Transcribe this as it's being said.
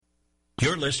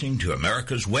You're listening to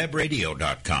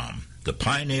America'sWebRadio.com, the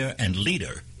pioneer and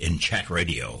leader in chat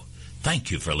radio. Thank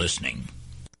you for listening.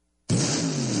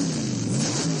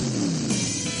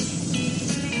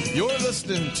 You're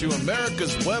listening to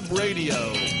America's Web Radio.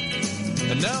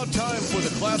 And now time for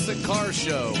the Classic Car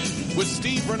Show with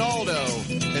Steve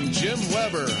Ronaldo and Jim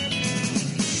Weber.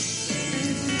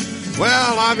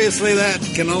 Well, obviously that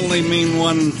can only mean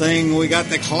one thing. We got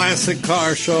the Classic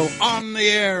Car Show on the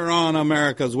air on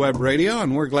America's Web Radio,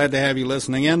 and we're glad to have you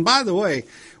listening in. By the way,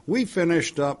 we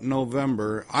finished up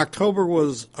November. October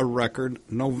was a record.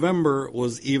 November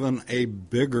was even a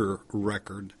bigger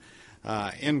record.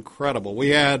 Incredible. We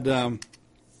had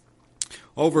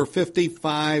over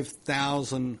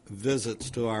 55,000 visits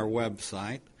to our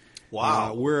website.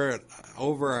 Wow. We're at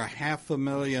over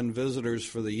 500,000 visitors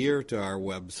for the year to our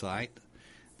website,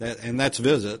 and that's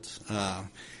visits.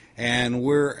 And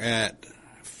we're at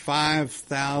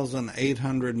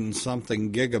 5,800 and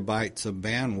something gigabytes of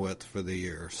bandwidth for the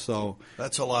year. So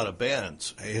that's a lot of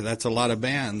bands. That's a lot of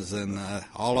bands, and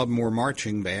all of them were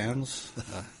marching bands.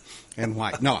 And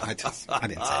white. No, I didn't say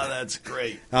that. That's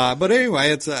great. But anyway,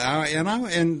 it's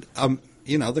the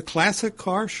Classic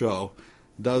Car Show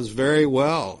does very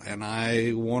well, and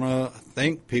I want to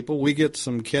thank people. We get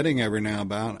some kidding every now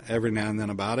and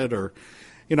then about it, or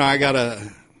I got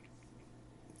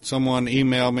someone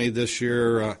email me this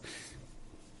year.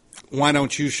 Why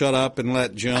don't you shut up and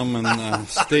let Jim and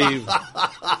Steve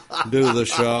do the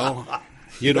show?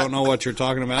 You don't know what you're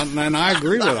talking about, and I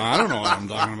agree with it. I don't know what I'm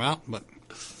talking about, but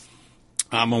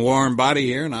I'm a warm body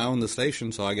here, and I own the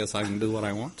station, so I guess I can do what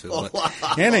I want to.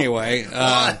 But anyway,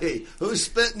 who's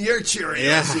spitting your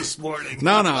Cheerios this morning?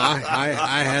 No,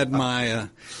 I had my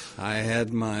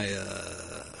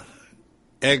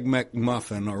egg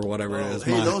McMuffin or whatever it is.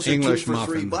 Hey, my those are English two for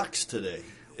muffin. $3 today.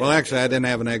 Well, actually, I didn't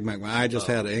have an egg McMuffin. I just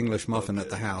had an English muffin at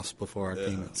the house before I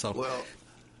came in. So,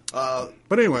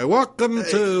 but anyway, welcome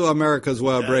to America's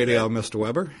Web Radio, Mr.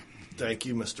 Weber. Thank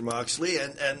you, Mr. Moxley,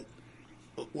 and.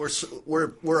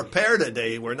 We're a pair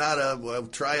today. We're not a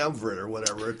triumvirate or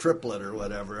whatever, a triplet or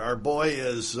whatever. Our boy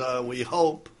is, we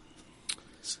hope,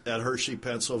 at Hershey,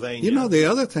 Pennsylvania. The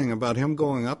other thing about him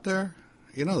going up there,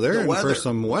 they're in for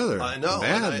some weather. I know.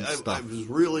 Bad stuff. I was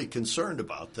really concerned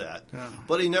about that. Yeah.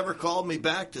 But he never called me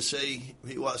back to say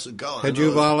he wasn't going. Had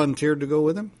you volunteered to go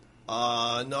with him? No,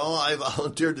 I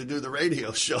volunteered to do the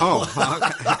radio show.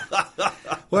 Oh, okay.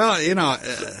 Well,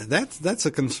 that's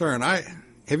a concern.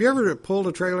 Have you ever pulled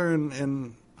a trailer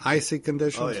in icy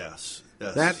conditions? Oh, yes.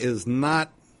 That is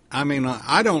not,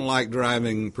 I don't like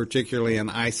driving particularly in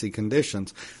icy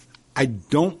conditions. I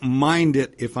don't mind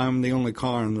it if I'm the only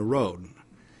car on the road.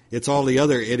 It's all the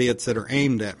other idiots that are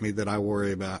aimed at me that I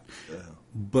worry about. Yeah.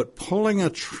 But pulling a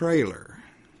trailer,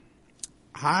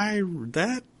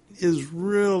 that is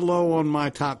real low on my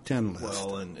top 10 list.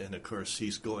 Well, and of course,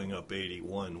 he's going up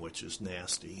 81, which is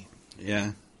nasty.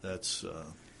 Yeah. That's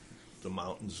the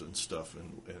mountains and stuff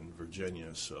in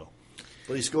Virginia. So,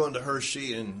 but he's going to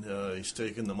Hershey, and he's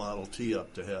taking the Model T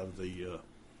up to have the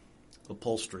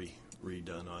upholstery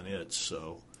redone on it.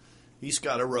 So he's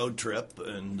got a road trip,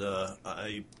 and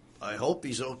I hope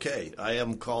he's okay. I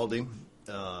haven't called him.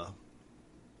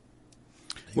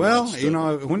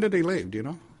 When did he leave? Do you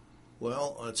know?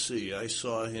 Well, let's see. I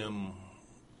saw him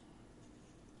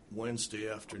Wednesday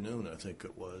afternoon, I think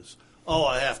it was. Oh,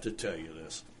 I have to tell you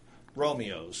this.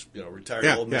 Romeo's, retired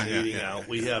old men eating out.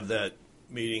 We have that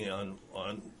meeting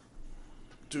on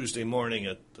Tuesday morning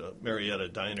at Marietta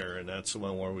Diner, and that's the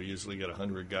one where we usually get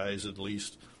 100 guys at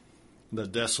least. The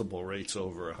decibel rate's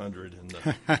over 100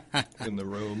 in the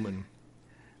room, and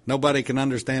nobody can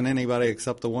understand anybody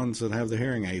except the ones that have the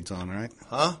hearing aids on, right?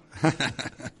 Huh?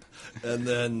 And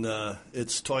then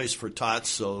it's Toys for Tots,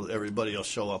 so everybody will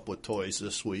show up with toys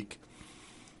this week.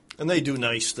 And they do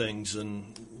nice things,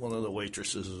 and one of the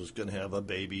waitresses is going to have a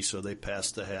baby, so they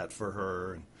passed the hat for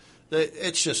her. And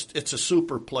it's a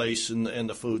super place, and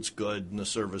the food's good, and the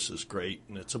service is great,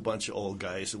 and it's a bunch of old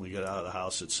guys, and we get out of the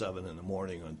house at 7 in the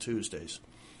morning on Tuesdays.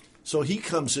 So he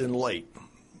comes in late,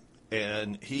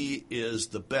 and he is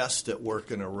the best at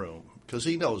working a room because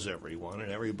he knows everyone,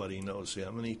 and everybody knows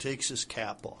him, and he takes his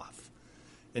cap off,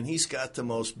 and he's got the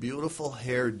most beautiful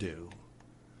hairdo.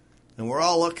 And we're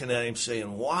all looking at him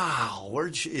saying, wow,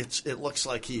 it looks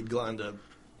like he'd gone to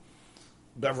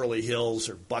Beverly Hills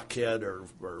or Buckhead or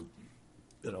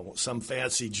some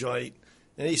fancy joint.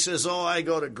 And he says, I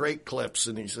go to Great Clips.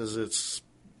 And he says,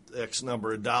 X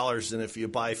number of dollars, and if you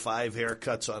buy 5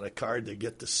 haircuts on a card, they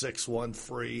get the 6th one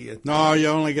free. And No,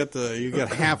 you get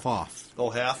half off. oh,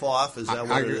 half off? Is that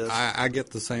what it is? I get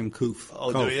the same coof,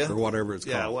 do you? or whatever it's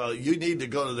Yeah, called. well, you need to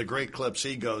go to the great clips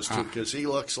he goes to because he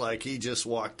looks like he just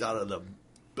walked out of the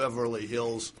Beverly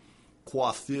Hills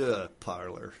coiffure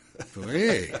parlor.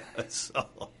 Hey. So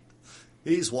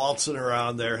he's waltzing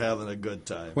around there having a good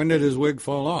time. When did his wig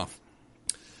fall off?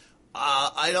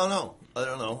 I don't know.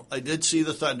 I did see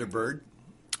the Thunderbird.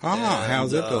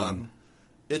 How's it doing?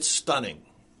 It's stunning.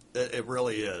 It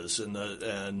really is. And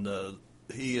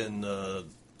he and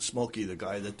Smokey, the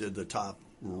guy that did the top,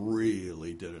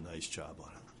 really did a nice job on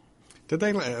it. Did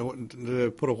they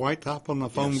put a white top on the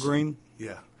foam green?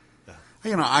 Yeah.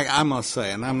 You know, I must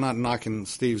say, and I'm not knocking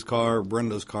Steve's car or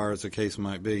Brenda's car, as the case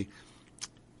might be,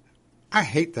 I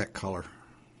hate that color.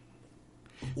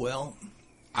 Well,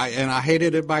 I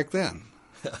hated it back then.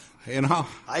 You know,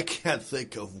 I can't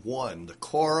think of one. The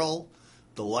coral,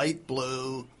 the light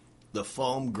blue, the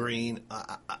foam green.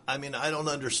 I mean, I don't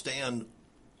understand.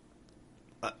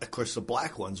 Of course, the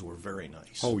black ones were very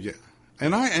nice. Oh yeah,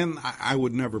 and I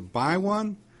would never buy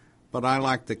one, but I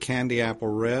like the candy apple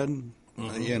red.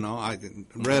 Mm-hmm. You know,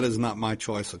 red is not my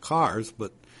choice of cars,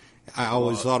 but I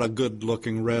always thought a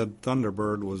good-looking red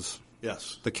Thunderbird was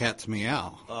the cat's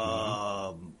meow.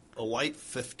 A white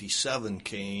 57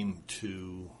 came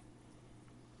to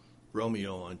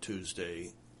Romeo on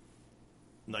Tuesday.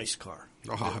 Nice car.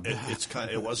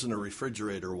 It wasn't a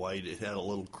refrigerator white. It had a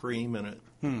little cream in it.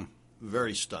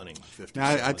 Very stunning. 57.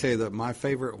 Now, I tell you that my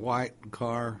favorite white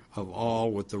car of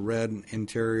all, with the red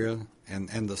interior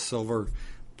and the silver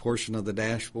portion of the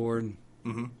dashboard,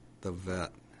 the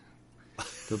Vet.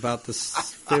 About the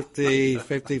 50,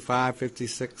 55,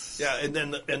 56. Yeah, and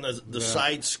then the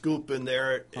side scoop in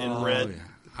there in red. Yeah.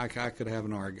 I could have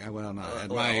an argument. Well, no,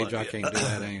 at my age, I can't do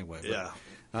that anyway. But, yeah.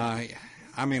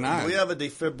 I mean, do we have a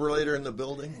defibrillator in the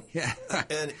building? Yeah.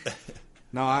 And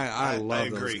no, I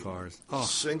love those cars. Oh.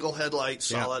 Single headlight,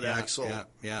 solid axle.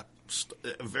 Yeah.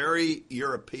 Very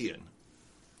European.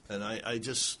 And I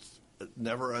just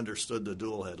never understood the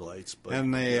dual headlights. But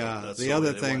and the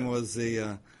other thing was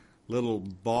the little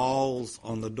balls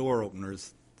on the door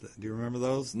openers. Do you remember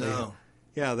those? No.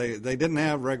 They didn't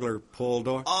have regular pull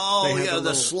door. Oh, yeah,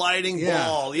 the sliding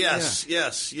ball. Yes.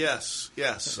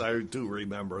 I do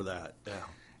remember that. Yeah.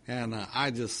 And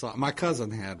I just thought, my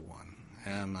cousin had one,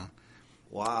 and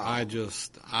wow, I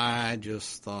just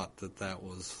thought that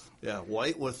was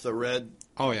white with the red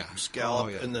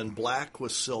scallop, and then black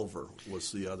with silver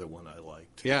was the other one I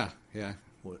liked. Yeah.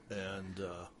 And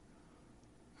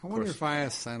I wonder if I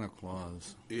asked Santa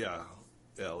Claus. Yeah,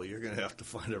 well, you're going to have to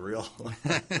find a real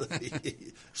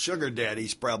sugar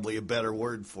daddy's probably a better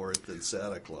word for it than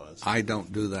Santa Claus. I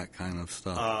don't do that kind of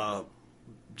stuff.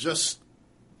 Just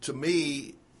to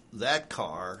me, that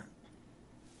car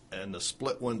and the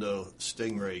split window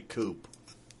Stingray coupe.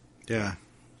 Yeah.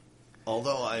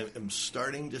 Although I am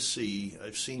starting to see,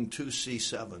 I've seen 2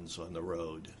 C7s on the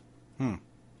road, and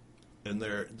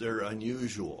they're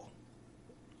unusual.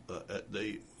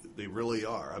 They really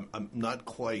are. I'm not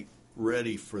quite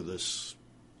ready for this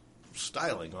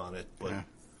styling on it, but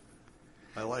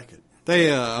I like it.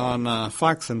 They on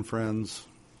Fox and Friends.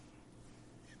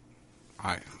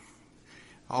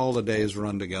 All the days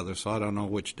run together, so I don't know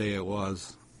which day it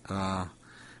was. But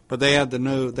they had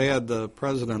the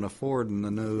president of Ford and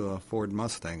the new Ford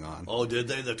Mustang on. Oh, did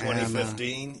they? The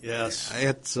 2015? Yes.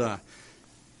 It's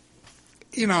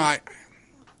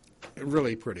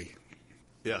really pretty.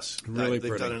 Yes, really they've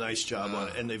pretty. done a nice job on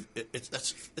it, and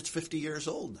it's 50 years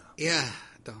old now. Yeah,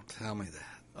 don't tell me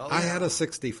that. Oh, I had a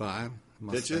 65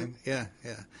 Mustang. Did you?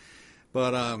 Yeah.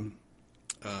 But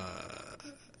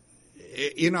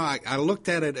I looked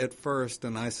at it at first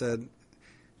and I said,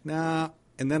 nah.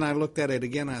 And then I looked at it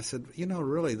again. I said,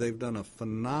 really, they've done a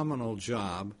phenomenal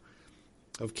job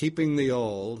of keeping the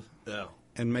old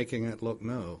and making it look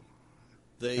new.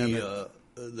 The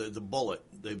Bullet.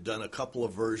 They've done a couple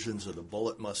of versions of the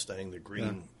Bullet Mustang, the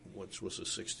green, which was a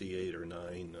 68 or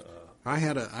 9. I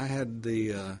had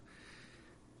the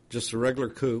just a regular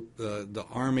coupe, the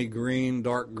army green,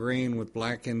 dark green with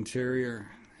black interior,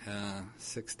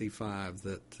 65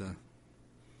 that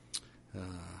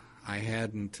I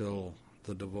had until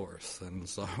the divorce, and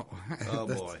so oh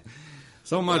boy,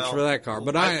 so much for that car.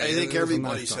 But I think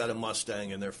everybody's had a Mustang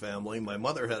in their family. My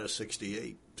mother had a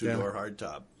 68 2-door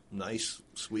hardtop. Nice,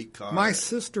 sweet car. My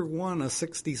sister won a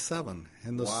 67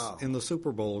 in the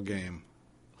Super Bowl game.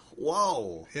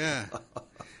 Whoa! Yeah,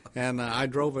 and I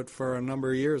drove it for a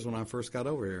number of years when I first got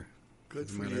over here. Good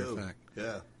for you. Of fact.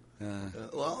 Yeah.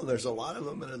 Well, there's a lot of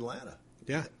them in Atlanta.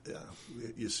 Yeah.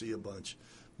 You see a bunch.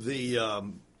 There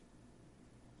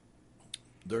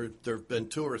have been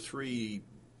 2 or 3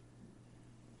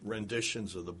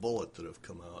 renditions of the Bullet that have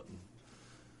come out. And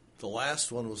the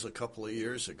last one was a couple of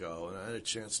years ago, and I had a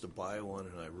chance to buy one,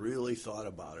 and I really thought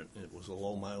about it. It was a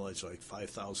low mileage, like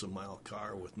 5,000-mile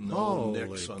car with no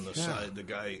nicks on the side. The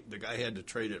guy had to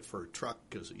trade it for a truck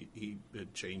because he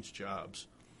had changed jobs.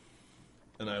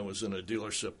 And I was in a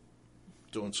dealership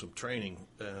doing some training,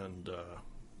 and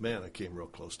man, I came real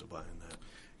close to buying that.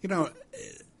 You know,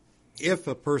 if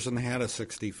a person had a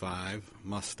 65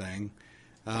 Mustang,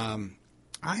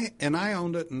 I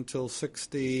owned it until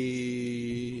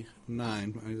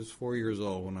 69. I was 4 years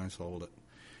old when I sold it.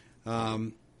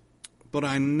 But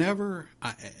I never,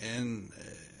 out in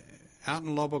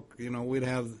Lubbock, you know, we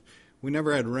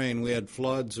never had rain. We had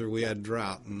floods or we had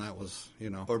drought, and that was, you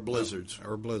know. Or blizzards.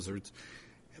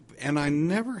 And I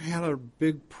never had a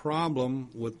big problem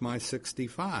with my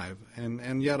 65.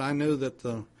 And yet I knew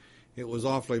that it was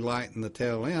awfully light in the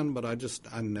tail end, but I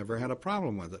never had a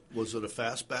problem with it. Was it a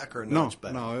fastback or a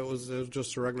notchback? No, it was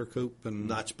just a regular coupe and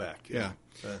notchback. Yeah.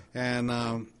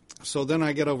 And so then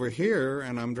I get over here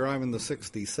and I'm driving the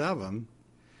 67,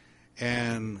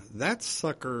 and that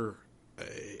sucker,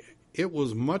 it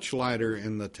was much lighter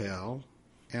in the tail,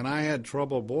 and I had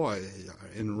trouble,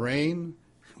 in rain.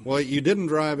 Well, you didn't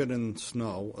drive it in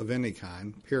snow of any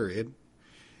kind, period.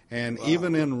 And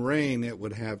even in rain, it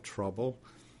would have trouble.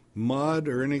 Mud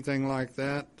or anything like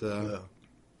that,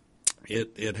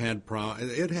 it had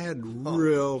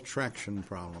real traction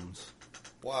problems.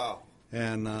 Wow!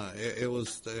 And it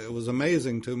was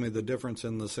amazing to me, the difference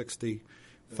in the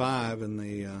 65 and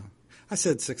the I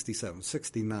said 67,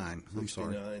 69. I'm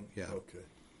sorry. 69. Yeah. Okay.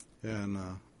 And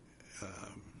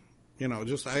you know,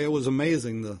 it was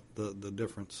amazing the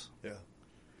difference. Yeah.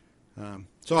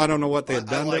 So I don't know what they had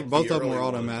done. Like Both the of them were early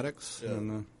automatics. ones. Yeah.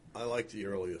 And, I like the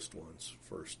earliest ones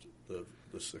first, the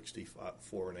 65,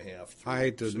 4.5. I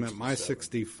hate to admit, my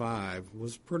 65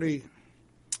 was pretty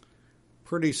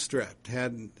strict.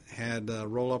 Had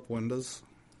roll-up windows.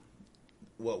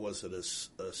 What was it? A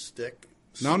stick?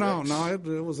 No.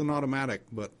 It was an automatic,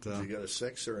 but did you get a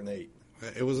 6 or an 8?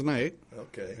 It was an 8.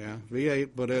 Okay. Yeah,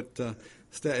 V8, but it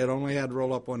only had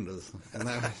roll-up windows, and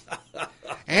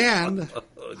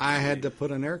I had to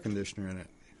put an air conditioner in it.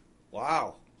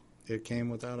 Wow. It came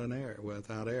without air.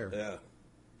 Yeah.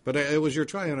 But it was your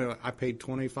choice. I paid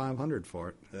 $2,500 for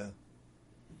it. Yeah.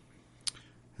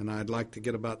 And I'd like to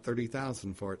get about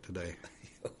 $30,000 for it today.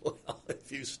 Well, if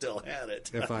you still had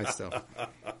it. If I still.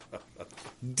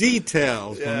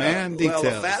 Details, my man. Details.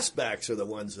 Well, the fastbacks are the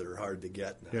ones that are hard to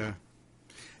get now. Yeah.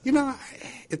 You know,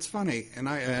 it's funny, and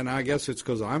I guess it's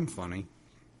because I'm funny,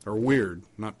 or weird,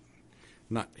 not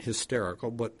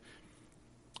hysterical, but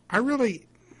the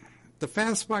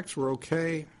fastbacks were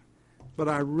okay, but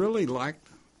I really liked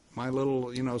my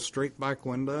little, straight back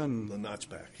window and the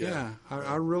notchback. Yeah,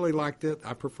 I really liked it.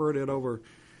 I preferred it over.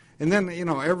 And then,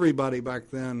 everybody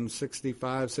back then,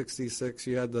 65, 66,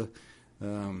 you had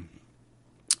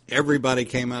everybody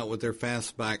came out with their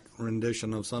fastback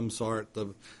rendition of some sort,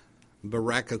 the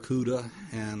Barracuda,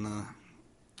 and,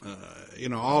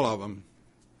 all of them.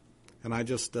 And I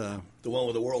just... the one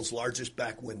with the world's largest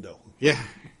back window. Yeah.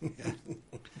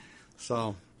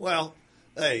 So... Well,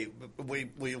 hey,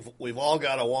 we've all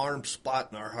got a warm spot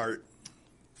in our heart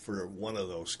for one of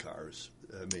those cars.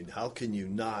 I mean, how can you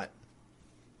not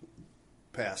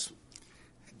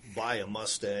buy a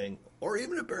Mustang or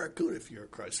even a Barracuda if you're a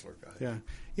Chrysler guy? Yeah,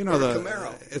 or a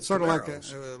Camaro. It's sort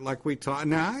of like we talk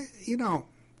now.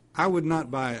 I would not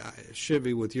buy a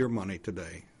Chevy with your money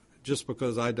today, just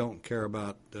because I don't care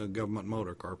about Government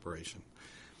Motor Corporation.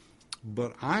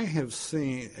 But I have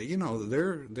seen,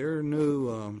 their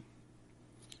new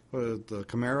the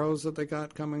Camaros that they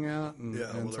got coming out.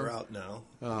 They're out now.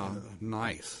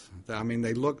 Nice. I mean,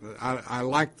 they look. I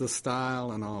like the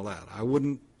style and all that. I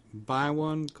wouldn't buy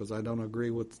one because I don't agree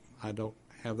with. I don't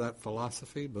have that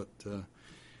philosophy, but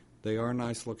they are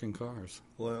nice looking cars.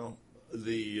 Well,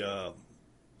 the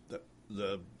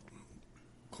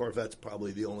Corvette's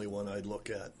probably the only one I'd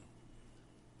look at.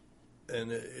 And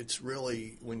it's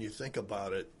really, when you think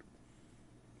about it,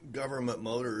 Government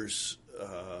Motors,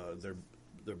 they're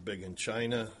big in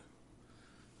China.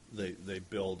 They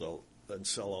build and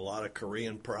sell a lot of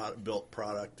Korean built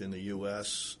product in the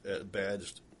U.S.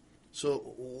 Badged.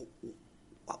 So,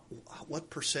 what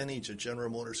percentage of General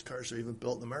Motors cars are even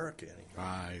built in America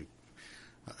anymore?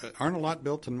 Aren't a lot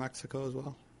built in Mexico as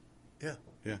well? Yeah.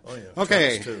 Yeah. Oh, yeah.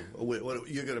 Okay. Trucks too. What,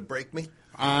 you're going to break me?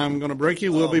 I'm going to break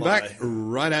you. We'll be back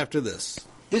right after this.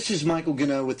 This is Michael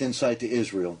Gano with Insight to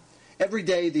Israel. Every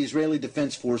day, the Israeli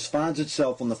Defense Force finds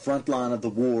itself on the front line of the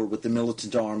war with the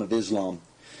militant arm of Islam.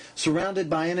 Surrounded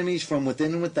by enemies from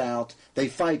within and without, they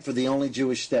fight for the only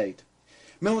Jewish state.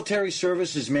 Military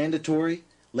service is mandatory,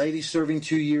 ladies serving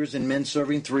 2 years and men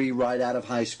serving 3 right out of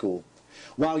high school.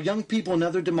 While young people in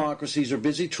other democracies are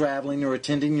busy traveling or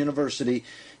attending university,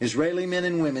 Israeli men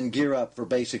and women gear up for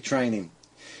basic training.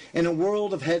 In a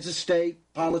world of heads of state,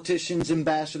 politicians,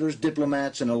 ambassadors,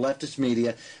 diplomats, and a leftist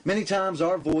media, many times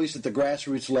our voice at the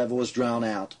grassroots level is drowned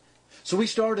out. So we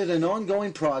started an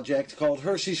ongoing project called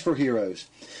Hershey's for Heroes.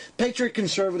 Patriot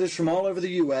conservatives from all over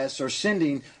the U.S. are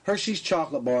sending Hershey's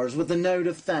chocolate bars with a note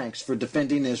of thanks for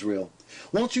defending Israel.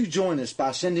 Won't you join us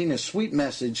by sending a sweet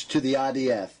message to the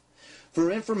IDF?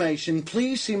 For information,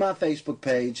 please see my Facebook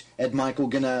page at Michael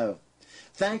Gano.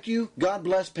 Thank you, God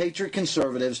bless Patriot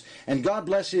conservatives, and God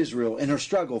bless Israel in her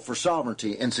struggle for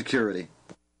sovereignty and security.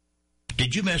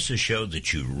 Did you miss a show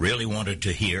that you really wanted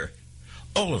to hear?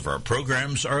 All of our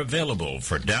programs are available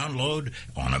for download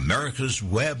on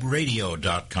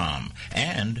americaswebradio.com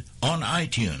and on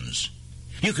iTunes.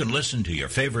 You can listen to your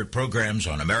favorite programs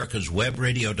on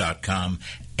americaswebradio.com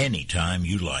anytime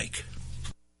you like.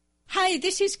 Hi,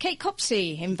 this is Kate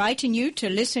Copsey, inviting you to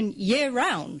listen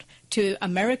year-round to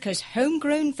America's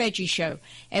Homegrown Veggie Show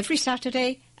every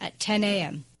Saturday at 10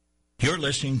 a.m. You're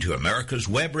listening to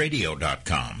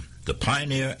americaswebradio.com, the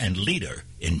pioneer and leader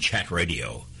in chat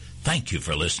radio. Thank you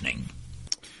for listening.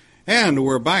 And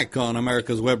we're back on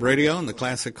America's Web Radio and the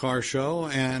Classic Car Show.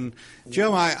 And,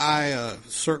 Jim, I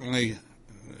certainly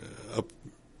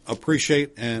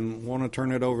appreciate and want to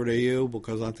turn it over to you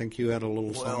because I think you had a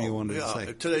little something you wanted to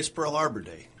say. Today's Pearl Harbor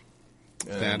Day.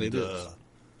 And, that it is.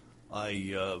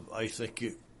 I think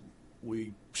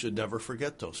we should never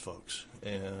forget those folks.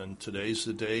 And today's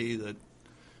the day that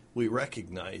we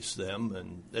recognize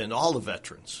them and all the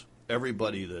veterans,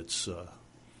 everybody that's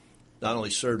not only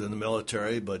served in the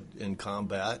military but in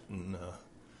combat. And, of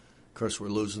course, we're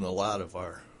losing a lot of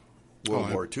our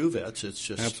World War II vets. It's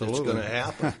just it's going to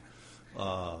happen.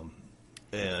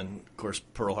 And, of course,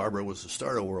 Pearl Harbor was the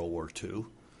start of World War II.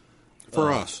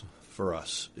 For us. For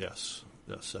us, yes.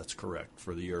 Yes, that's correct.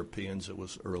 For the Europeans, it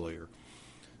was earlier.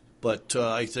 But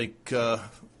I think,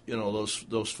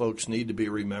 those folks need to be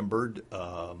remembered,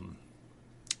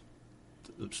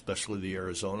 especially the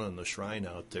Arizona and the Shrine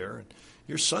out there. And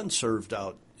your son served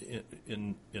out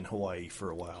in Hawaii for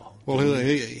a while. Well,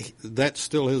 that's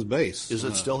still his base. Is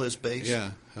it still his base?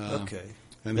 Yeah. Okay.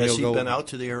 And has he been out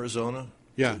to the Arizona?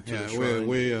 Yeah,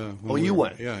 you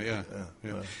went. Yeah.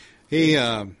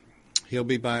 He'll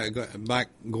be back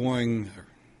going.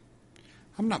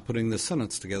 I'm not putting this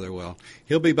sentence together well.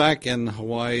 He'll be back in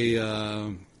Hawaii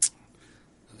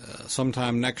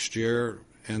sometime next year,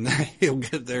 and then he'll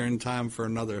get there in time for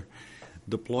another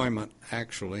deployment.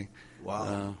 Actually,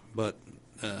 wow.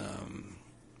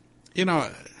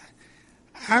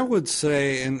 I would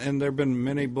say, and there have been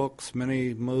many books,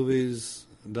 many movies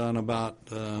done about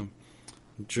the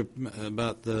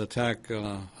attack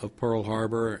of Pearl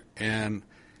Harbor, and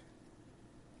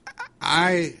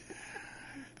my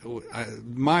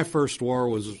first war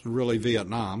was really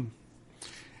Vietnam,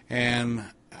 and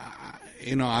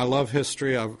I love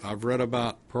history. I've read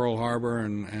about Pearl Harbor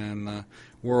and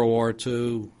World War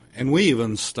II, and we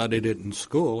even studied it in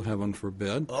school. Heaven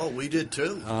forbid. Oh, we did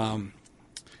too.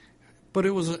 But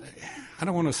it was, I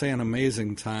don't want to say an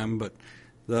amazing time, but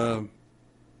there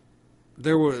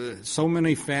were so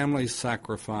many families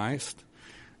sacrificed.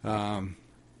 And,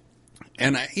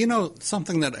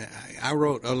 something that I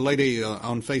wrote, a lady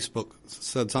on Facebook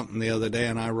said something the other day,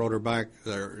 and I wrote her back.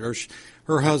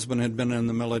 Her husband had been in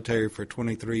the military for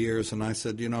 23 years, and I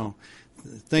said,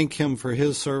 thank him for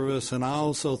his service, and I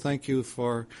also thank you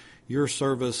for your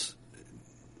service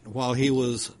while he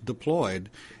was deployed.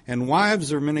 And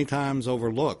wives are many times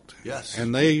overlooked. Yes.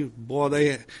 And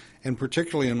and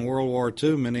particularly in World War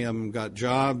II, many of them got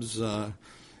jobs.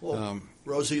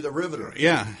 Rosie the Riveter.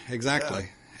 Yeah, exactly. Yeah.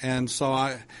 And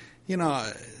so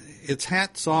it's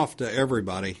hats off to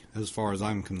everybody as far as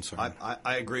I'm concerned.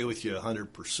 I agree with you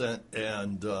 100%.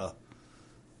 And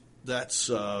that's,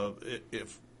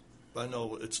 if I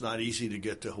know it's not easy to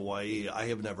get to Hawaii. I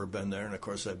have never been there. And, of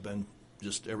course, I've been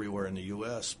just everywhere in the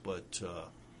U.S., but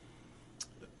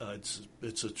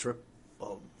it's a trip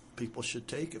people should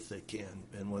take if they can.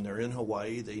 And when they're in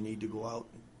Hawaii, they need to go out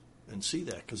and see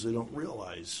that because they don't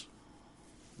realize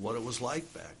what it was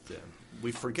like back then.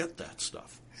 We forget that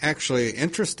stuff. Actually,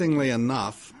 interestingly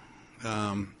enough,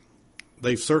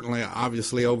 they've certainly,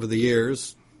 obviously, over the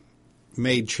years,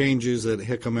 made changes at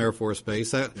Hickam Air Force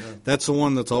Base. That's the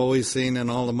one that's always seen in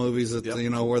all the movies that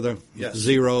where the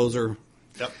Zeros are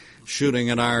shooting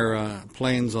at our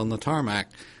planes on the tarmac.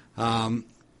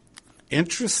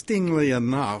 Interestingly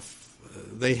enough,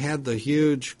 they had the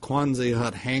huge Quonset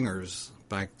hut hangars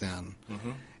back then,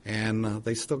 and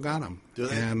they still got them. Do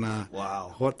they? And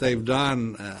wow. What they've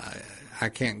done, I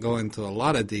can't go into a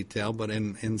lot of detail, but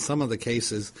in some of the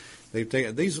cases, they've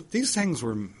taken these things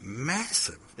were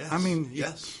massive. Yes. I mean,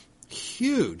 yes,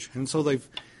 huge, and so they've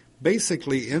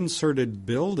basically inserted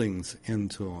buildings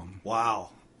into them. Wow.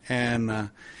 And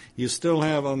you still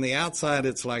have on the outside,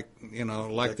 it's like,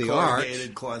 like the arch.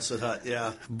 Corrugated Quonset hut,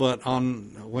 yeah. But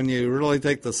when you really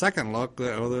take the second look,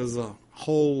 there's a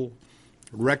whole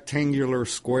rectangular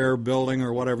square building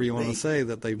or whatever you want to say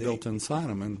that they built inside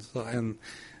them.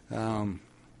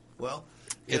 Well,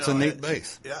 it's a neat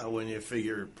base. Yeah, when you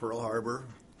figure Pearl Harbor,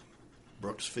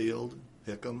 Brooksfield,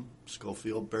 Hickam,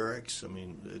 Schofield Barracks, I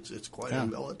mean, it's quite a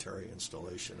military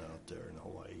installation out there in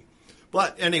Hawaii.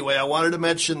 But anyway, I wanted to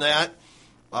mention that.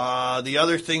 The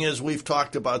other thing is we've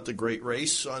talked about the Great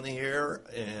Race on the air,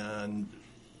 and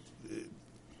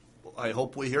I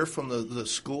hope we hear from the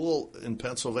school in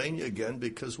Pennsylvania again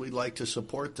because we'd like to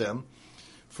support them.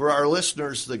 For our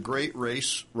listeners, the Great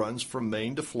Race runs from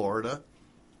Maine to Florida,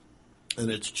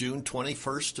 and it's June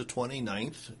 21st to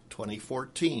 29th,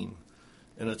 2014.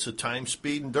 And it's a time,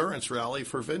 speed, endurance rally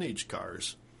for vintage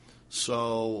cars.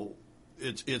 So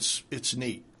it's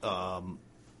neat.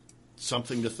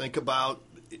 Something to think about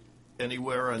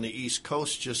anywhere on the East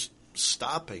Coast, just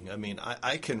stopping. I mean,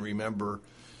 I can remember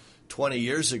 20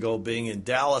 years ago being in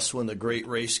Dallas when the Great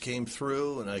Race came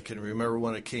through, and I can remember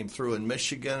when it came through in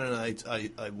Michigan, and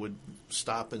I would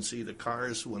stop and see the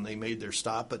cars when they made their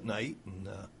stop at night. And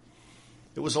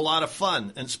it was a lot of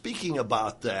fun. And speaking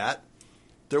about that,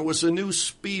 there was a new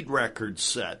speed record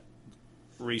set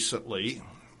recently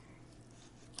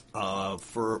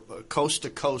for a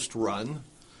coast-to-coast run,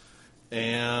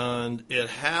 and it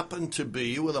happened to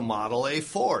be with a Model A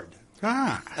Ford.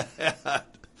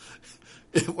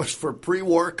 It was for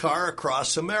pre-war car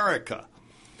across America.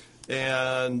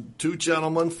 And two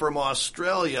gentlemen from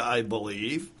Australia, I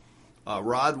believe,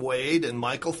 Rod Wade and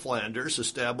Michael Flanders,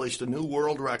 established a new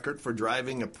world record for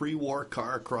driving a pre-war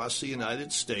car across the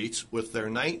United States with their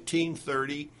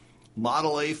 1930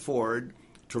 Model A Ford,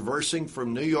 traversing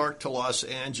from New York to Los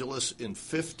Angeles in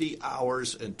 50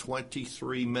 hours and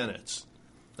 23 minutes.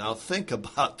 Now think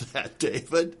about that,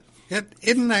 David.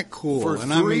 Isn't that cool? For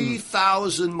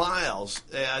 3,000 miles.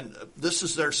 And this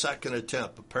is their second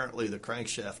attempt. Apparently the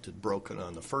crankshaft had broken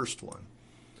on the first one.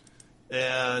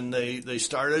 And they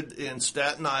started in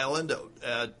Staten Island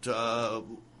at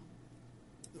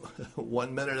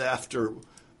 1 minute after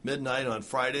midnight on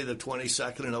Friday, the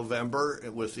 22nd of November,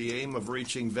 with the aim of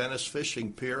reaching Venice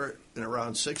Fishing Pier in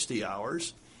around 60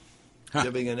 hours,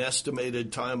 giving an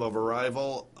estimated time of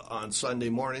arrival on Sunday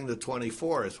morning, the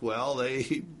 24th. Well,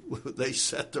 they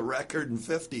set the record in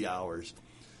 50 hours.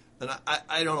 And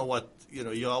I don't know what,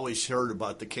 you always heard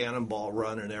about the Cannonball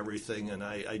Run and everything, and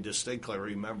I distinctly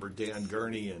remember Dan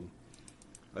Gurney and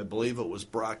I believe it was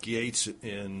Brock Yates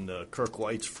in Kirk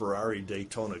White's Ferrari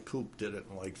Daytona Coupe did it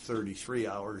in like 33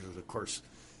 hours, of course,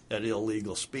 at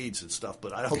illegal speeds and stuff.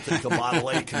 But I don't think a Model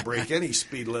A can break any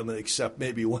speed limit except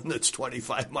maybe one that's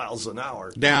 25 miles an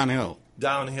hour. Downhill,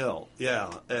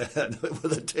 yeah, and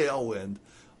with a tailwind.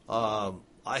 I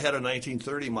had a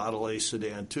 1930 Model A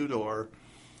sedan two-door,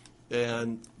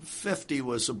 and 50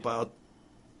 was about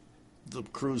the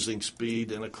cruising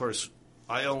speed. And, of course,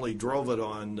 I only drove it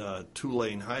on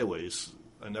two-lane highways.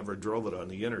 I never drove it on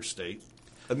the interstate.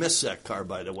 I miss that car,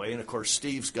 by the way. And, of course,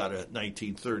 Steve's got a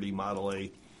 1930 Model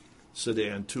A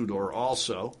sedan two-door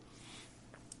also.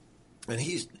 And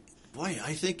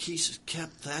I think he's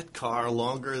kept that car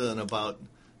longer than about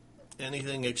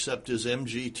anything except his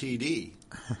MGTD.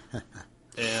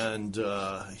 And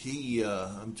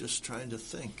I'm just trying to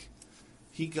think.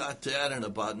 He got that in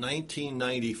about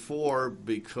 1994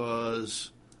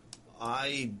 because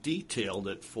I detailed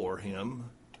it for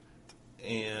him,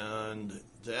 and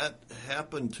that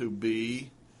happened to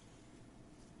be,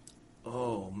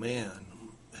 oh man,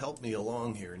 help me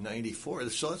along here, 94.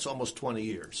 So that's almost 20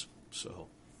 years. So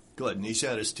good. And he's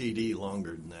had his TD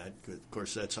longer than that. Of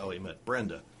course, that's how he met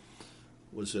Brenda,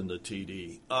 was in the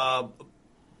TD.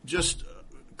 Just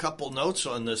a couple notes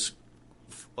on these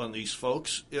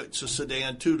folks. It's a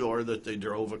sedan two-door that they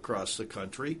drove across the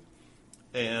country,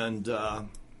 and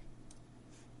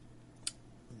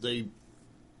they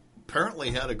apparently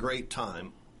had a great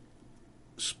time.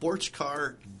 Sports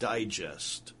Car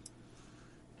Digest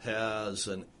has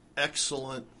an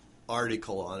excellent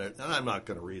article on it, and I'm not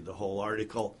going to read the whole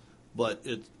article, but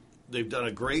they've done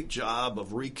a great job of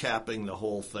recapping the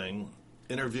whole thing,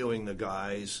 interviewing the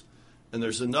guys. And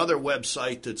there's another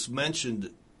website that's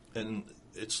mentioned, and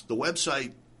it's the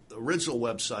website original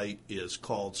website is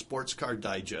called Sports Car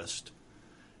Digest.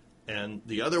 And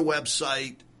the other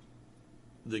website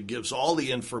that gives all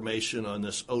the information on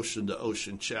this Ocean to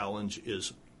Ocean Challenge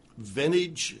is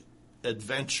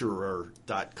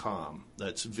vintageadventurer.com.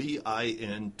 That's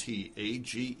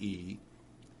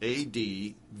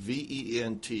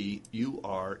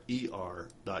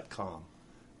VINTAGEADVENTURER.com.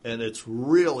 And it's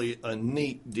really a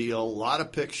neat deal. A lot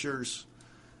of pictures.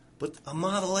 But a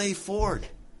Model A Ford.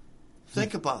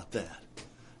 Think about that.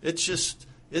 It's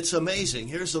amazing.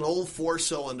 Here's an old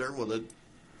 4-cylinder with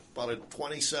about a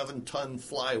 27-ton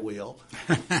flywheel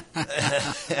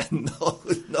and no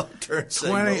turn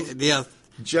signals. Yeah.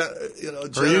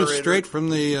 Are you straight from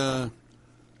the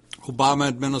Obama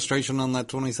administration on that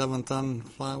 27-ton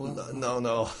flywheel?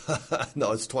 No.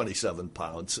 No, it's 27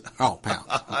 pounds. Oh,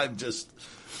 pounds.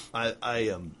 I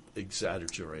am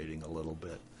exaggerating a little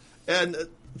bit. And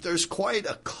there's quite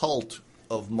a cult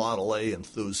of Model A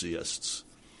enthusiasts.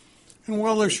 And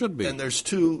well, there should be. And there's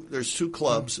two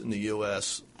clubs in the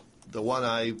U.S. The one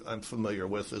I'm familiar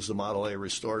with is the Model A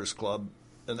Restorers Club,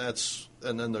 and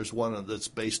then there's one that's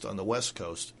based on the West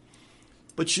Coast.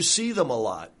 But you see them a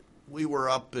lot. We were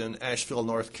up in Asheville,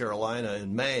 North Carolina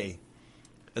in May,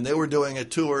 and they were doing a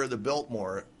tour of the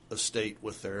Biltmore estate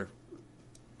with their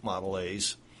Model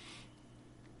A's.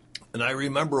 And I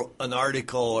remember an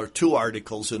article or two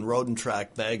articles in Road and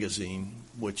Track magazine,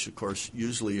 which, of course,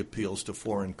 usually appeals to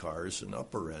foreign cars and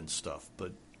upper-end stuff.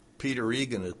 But Peter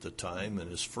Egan at the time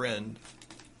and his friend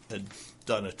had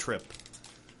done a trip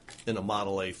in a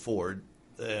Model A Ford,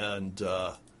 and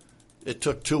it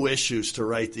took 2 issues to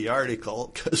write the article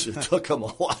because it took them a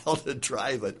while to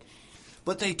drive it.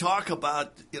 But they talk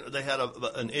about, they had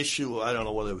an issue, I don't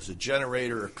know whether it was a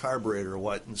generator or carburetor or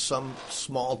what, in some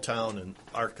small town in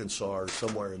Arkansas or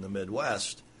somewhere in the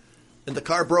Midwest, and the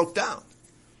car broke down.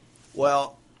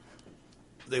 Well,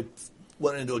 they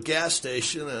went into a gas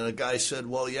station, and a guy said,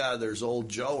 well, yeah, there's old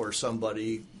Joe or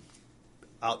somebody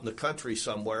out in the country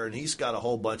somewhere, and he's got a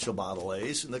whole bunch of Model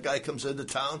A's, and the guy comes into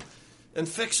town and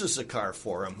fixes the car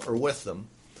for him or with them.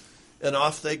 And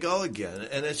off they go again.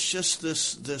 And it's just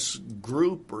this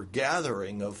group or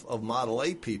gathering of Model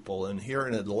A people. And here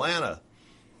in Atlanta,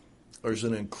 there's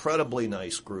an incredibly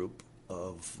nice group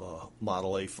of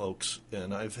Model A folks.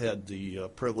 And I've had the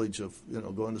privilege of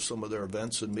going to some of their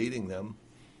events and meeting them.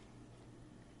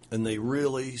 And they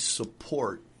really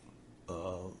support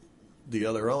the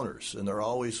other owners. And they're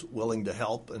always willing to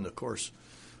help. And, of course,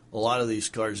 a lot of these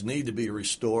cars need to be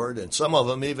restored. And some of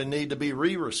them even need to be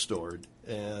re-restored.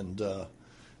 And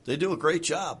they do a great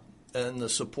job, and the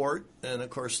support, and of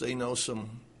course they know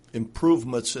some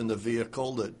improvements in the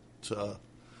vehicle that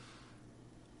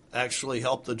actually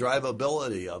help the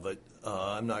drivability of it.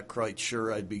 I'm not quite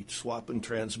sure I'd be swapping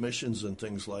transmissions and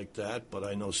things like that, but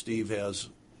I know Steve has a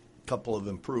couple of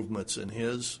improvements in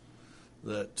his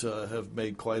that have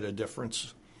made quite a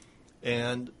difference,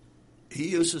 and he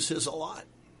uses his a lot.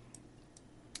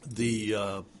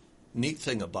 The neat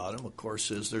thing about them, of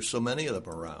course, is there's so many of them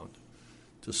around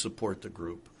to support the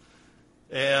group.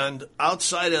 And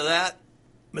outside of that,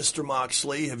 Mr.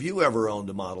 Moxley, have you ever owned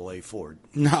a Model A Ford?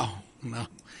 No.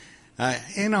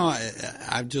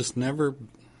 I've just never,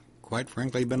 quite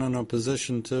frankly, been in a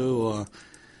position to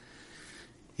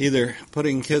either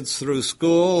putting kids through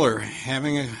school or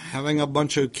having a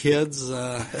bunch of kids,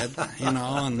 it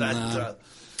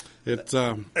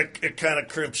kind of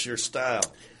crimps your style.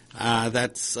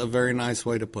 That's a very nice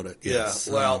way to put it. Yes.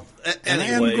 Yeah. Well,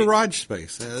 anyway. And garage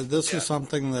space. This is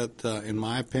something that, in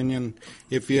my opinion,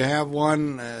 if you have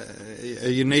one,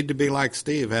 you need to be like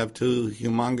Steve, have 2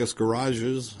 humongous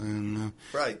garages and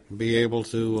be able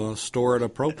to store it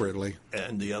appropriately.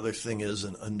 And the other thing is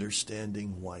an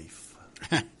understanding wife.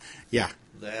 Yeah.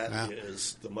 That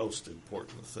is the most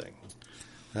important thing.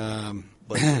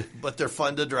 But they're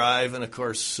fun to drive, and of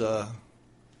course.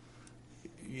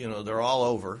 They're all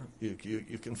over. You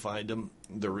can find them.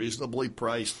 They're reasonably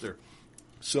priced. They're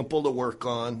simple to work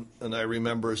on. And I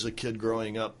remember as a kid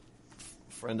growing up,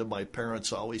 a friend of my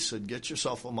parents always said, get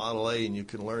yourself a Model A and you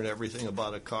can learn everything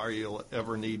about a car you'll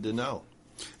ever need to know.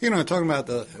 Talking about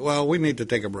we need to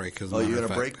take a break. You're going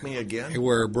to break me again?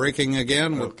 We're breaking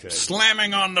again. Okay. We're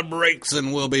slamming on the brakes,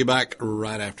 and we'll be back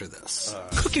right after this.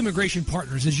 Cook Immigration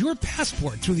Partners is your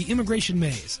passport through the immigration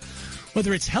maze.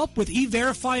 Whether it's help with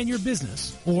E-Verify in your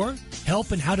business, or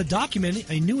help in how to document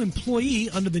a new employee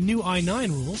under the new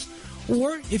I-9 rules,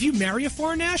 or if you marry a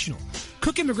foreign national,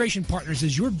 Cook Immigration Partners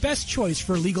is your best choice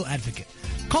for a legal advocate.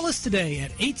 Call us today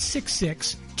at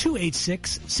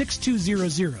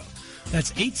 866-286-6200.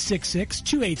 That's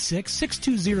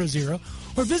 866-286-6200,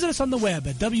 or visit us on the web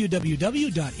at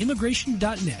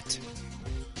www.immigration.net.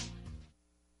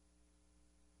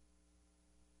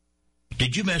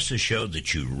 Did you miss a show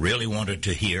that you really wanted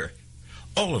to hear?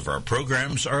 All of our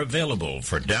programs are available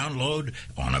for download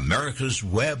on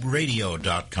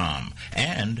americaswebradio.com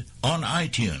and on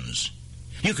iTunes.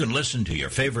 You can listen to your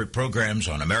favorite programs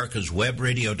on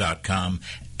americaswebradio.com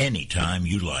anytime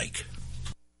you like.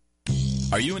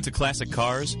 Are you into classic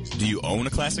cars? Do you own a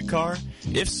classic car?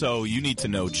 If so, you need to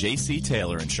know J.C.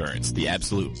 Taylor Insurance, the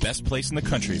absolute best place in the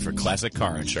country for classic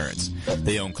car insurance.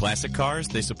 They own classic cars,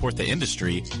 they support the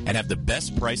industry, and have the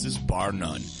best prices bar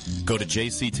none. Go to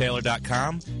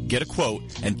jctaylor.com, get a quote,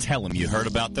 and tell them you heard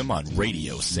about them on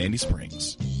Radio Sandy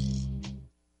Springs.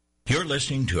 You're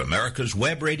listening to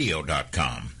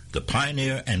americaswebradio.com, the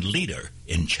pioneer and leader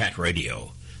in chat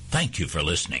radio. Thank you for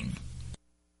listening.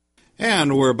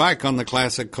 And we're back on the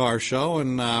Classic Car Show,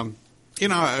 and,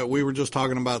 we were just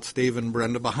talking about Steve and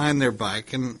Brenda behind their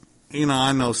bike, and,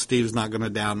 I know Steve's not going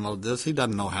to download this. He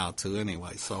doesn't know how to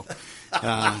anyway, so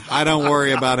I don't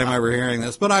worry about him ever hearing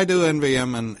this, but I do envy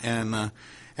him, and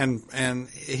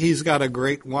he's got a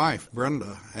great wife,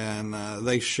 Brenda, and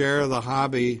they share the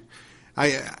hobby.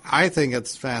 I think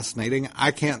it's fascinating. I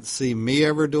can't see me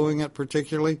ever doing it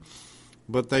particularly,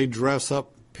 but they dress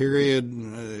up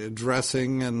period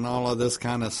dressing and all of this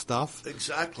kind of stuff.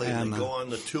 Exactly. And they go on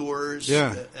the tours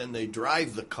and they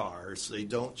drive the cars. They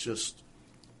don't just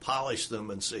polish them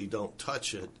and say don't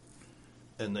touch it.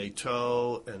 And they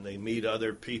tow and they meet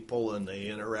other people and they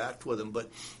interact with them. But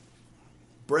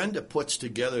Brenda puts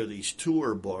together these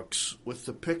tour books with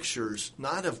the pictures,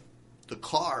 not of the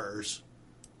cars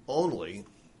only,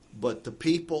 but the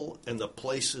people and the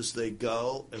places they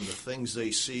go and the things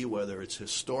they see, whether it's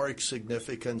historic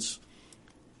significance.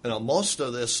 And most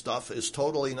of this stuff is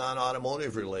totally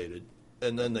non-automotive related.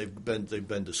 And then they've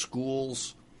been to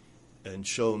schools and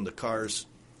shown the cars,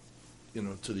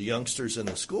 to the youngsters in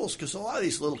the schools, because a lot of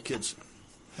these little kids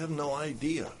have no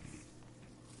idea.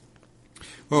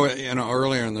 Well,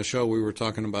 earlier in the show we were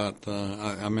talking about,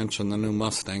 I mentioned the new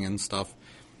Mustang and stuff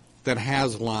that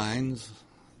has lines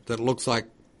that looks like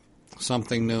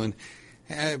something new,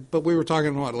 but we were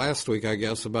talking last week, I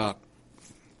guess, about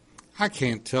I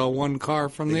can't tell one car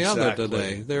from the other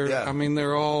today.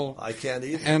 They're all I can't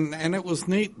either. And it was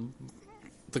neat.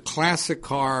 The classic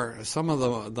car, some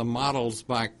of the models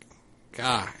back,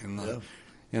 at the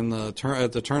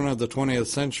turn of the 20th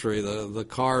century, the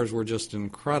cars were just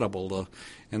incredible.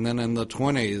 And then in the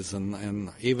 20s and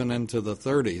even into the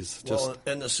 30s,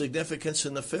 and the significance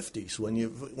in the 50s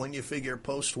when you figure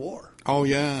post-war. Oh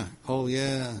yeah.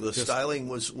 The styling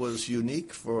was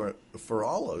unique for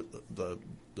all of the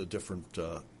different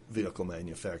vehicle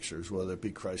manufacturers, whether it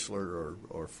be Chrysler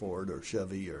or Ford or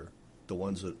Chevy or the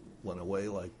ones that went away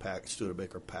like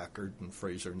Studebaker Packard and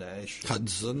Fraser Nash,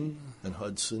 Hudson,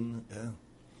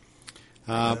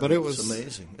 yeah. But it was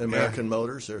amazing. American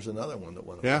Motors, there's another one that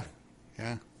went away.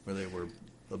 Yeah. Where they were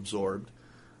absorbed.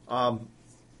 Couple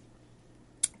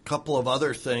of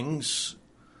other things.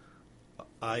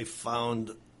 I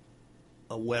found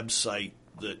a website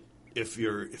that if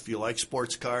you like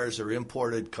sports cars or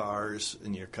imported cars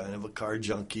and you're kind of a car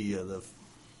junkie of the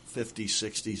 50s,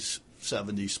 60s,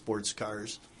 70s sports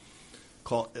cars,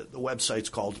 the website's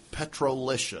called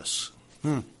Petrolicious.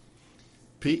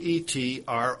 Petrolicious,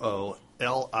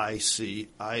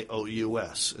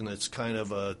 and it's kind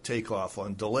of a takeoff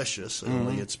on delicious,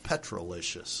 only it's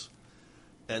Petrolicious.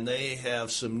 And they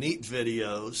have some neat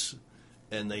videos,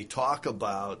 and they talk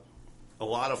about a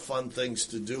lot of fun things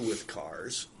to do with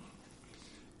cars.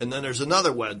 And then there's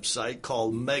another website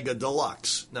called Mega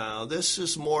Deluxe. Now, this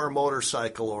is more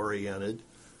motorcycle-oriented,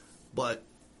 but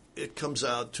it comes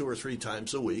out 2 or 3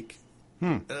 times a week,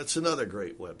 and it's another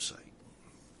great website.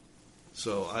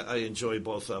 So I enjoy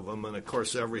both of them, and of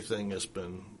course everything has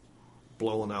been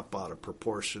blown up out of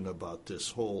proportion about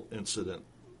this whole incident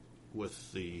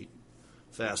with the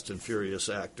Fast and Furious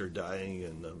actor dying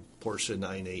and the Porsche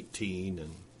 918,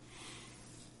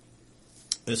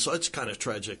 and so it's kind of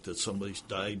tragic that somebody's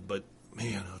died, but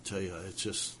man, I'll tell you, it's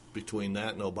just between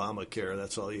that and Obamacare,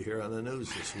 that's all you hear on the news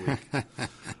this week.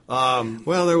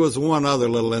 Well, there was one other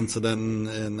little incident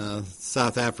in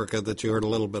South Africa that you heard a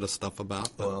little bit of stuff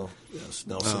about. Well, yes,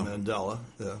 Nelson Mandela.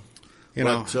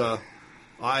 Yeah,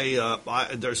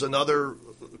 there's another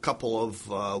couple of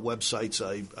websites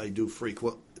I do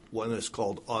frequent. One is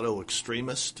called Auto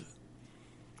Extremist,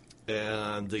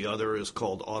 and the other is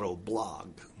called Auto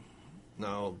Blog.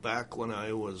 Now, back when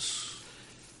I was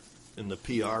in the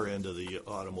PR end of the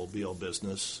automobile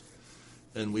business,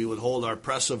 and we would hold our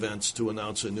press events to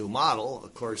announce a new model.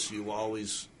 Of course, you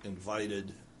always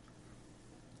invited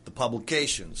the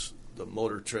publications, the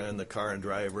Motor Trend, the Car and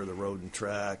Driver, the Road and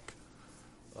Track,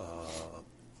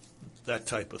 that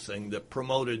type of thing, that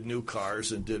promoted new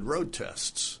cars and did road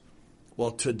tests.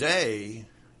 Well, today,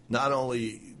 not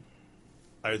only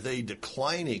are they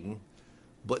declining,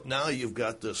 but now you've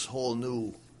got this whole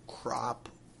new crop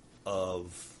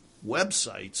of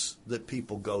websites that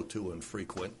people go to and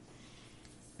frequent.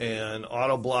 And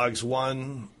Autoblog's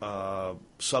one,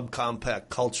 Subcompact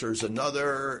Culture's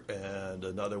another, and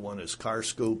another one is Car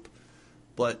Scoop.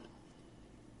 But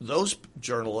those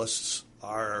journalists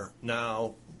are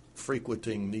now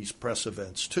frequenting these press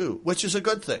events too, which is a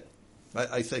good thing.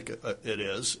 I think it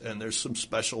is. And there's some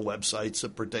special websites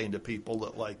that pertain to people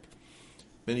that like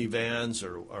minivans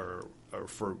or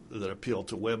that appeal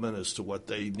to women as to what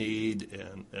they need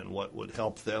and what would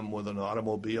help them with an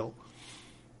automobile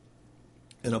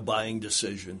in a buying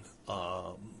decision.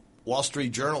 Wall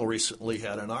Street Journal recently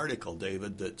had an article,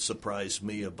 David, that surprised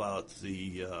me about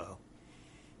the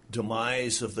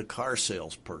demise of the car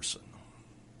salesperson.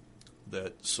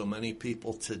 That so many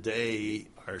people today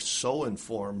are so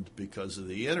informed because of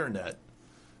the internet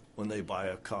when they buy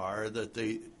a car that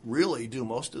they really do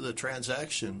most of the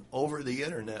transaction over the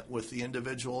internet with the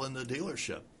individual in the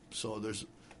dealership. So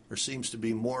there seems to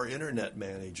be more internet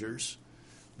managers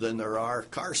than there are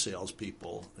car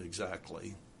salespeople,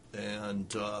 exactly.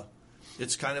 And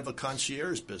it's kind of a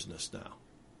concierge business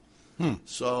now.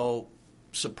 So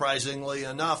surprisingly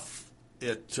enough,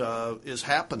 it is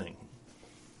happening.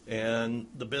 And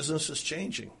the business is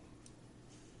changing.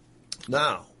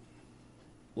 Now,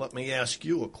 let me ask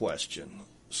you a question,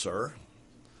 sir.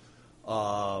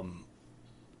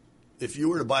 If you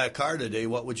were to buy a car today,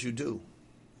 what would you do?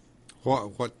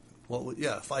 What?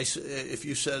 If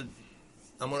you said,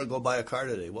 I'm going to go buy a car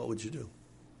today, what would you do?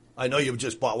 I know you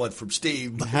just bought one from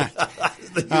Steve, the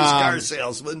used car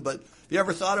salesman, but have you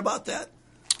ever thought about that?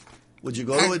 Would you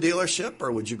go to a dealership,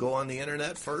 or would you go on the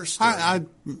internet first? I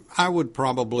would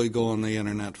probably go on the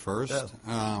internet first.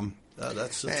 Yeah.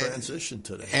 That's the transition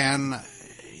today. And,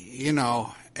 you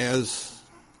know, as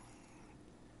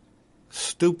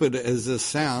stupid as this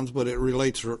sounds, but it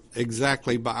relates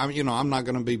exactly. I'm not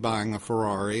going to be buying a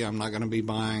Ferrari. I'm not going to be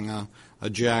buying a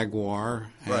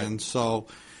Jaguar. Right. And so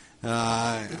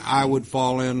I would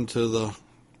fall into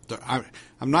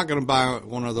I'm not going to buy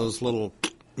one of those little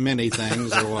mini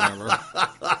things or whatever.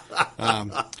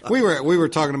 We were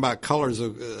talking about colors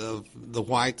of the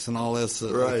whites and all this.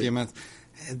 Right.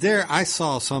 There, I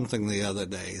saw something the other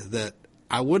day that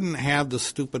I wouldn't have the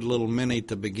stupid little mini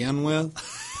to begin with.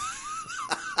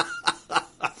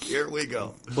 Here we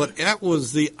go. But it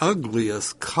was the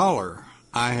ugliest color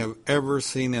I have ever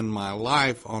seen in my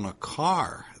life on a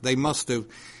car. They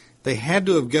had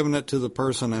to have given it to the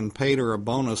person and paid her a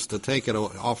bonus to take it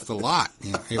off the lot.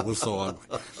 It was so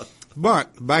ugly.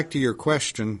 But back to your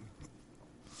question,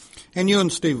 and you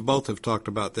and Steve both have talked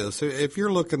about this. If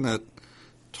you're looking at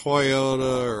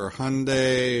Toyota or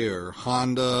Hyundai or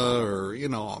Honda or,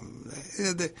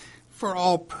 for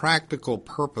all practical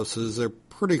purposes, they're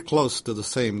pretty close to the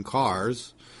same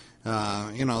cars.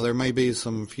 There may be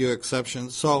some few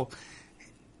exceptions. So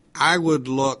I would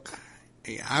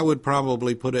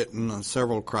probably put it in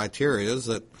several criterias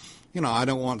that, I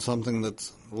don't want something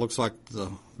that looks like the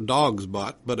dog's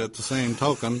butt, but at the same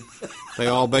token, they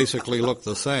all basically look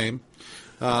the same.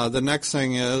 The next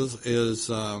thing is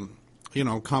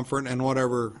comfort, and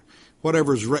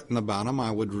whatever's written about them, I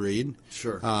would read.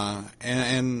 Sure.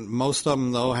 And most of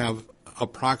them, though, have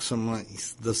approximately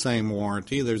the same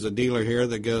warranty. There's a dealer here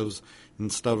that gives,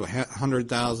 instead of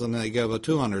 100,000, they give a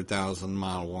 200,000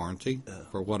 mile warranty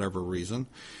for whatever reason.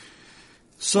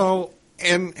 So,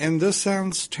 and this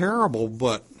sounds terrible,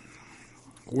 but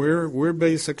we're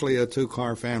basically a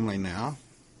two-car family now.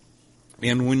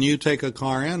 And when you take a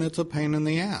car in, it's a pain in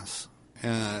the ass.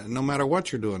 No matter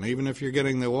what you're doing, even if you're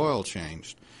getting the oil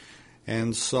changed.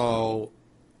 And so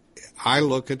I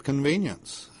look at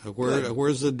convenience.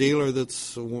 Where's the dealer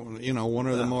that's, one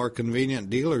of the more convenient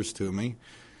dealers to me,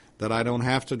 that I don't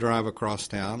have to drive across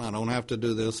town, I don't have to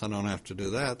do this, I don't have to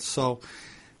do that. So,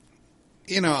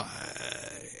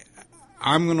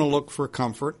 I'm going to look for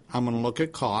comfort. I'm going to look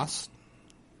at cost.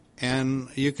 And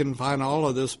you can find all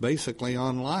of this basically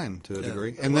online to a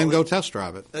degree, and then go test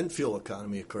drive it. And fuel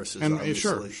economy, of course, is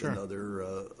obviously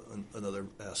another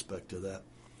aspect of that.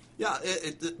 Yeah,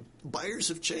 buyers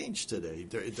have changed today.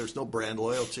 There's no brand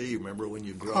loyalty. You remember when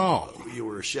you grew up, you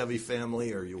were a Chevy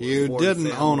family, or you were a Ford didn't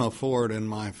family? Own a Ford in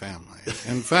my family.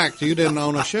 In fact, you didn't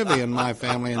own a Chevy in my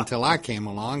family until I came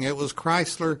along. It was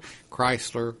Chrysler,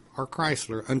 or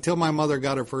Chrysler, until my mother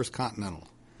got her first Continental.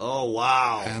 Oh,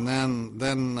 wow. And then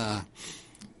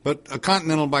but a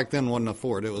Continental back then wasn't a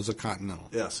Ford. It was a Continental.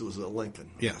 Yes, it was a Lincoln.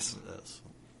 Yes.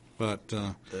 But,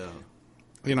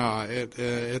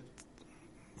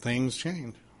 things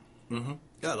change. Mm-hmm.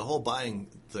 Yeah, the whole buying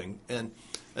thing. And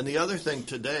the other thing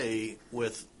today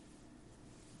with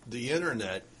the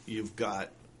Internet, you've got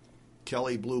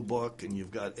Kelley Blue Book and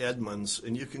you've got Edmunds,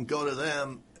 and you can go to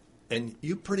them and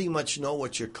you pretty much know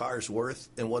what your car's worth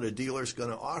and what a dealer's going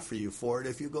to offer you for it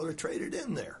if you go to trade it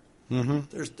in there. Mm-hmm.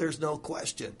 There's no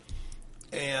question.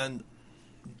 And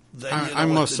then I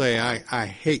must say I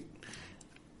hated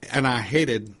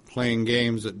playing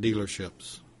games at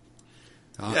dealerships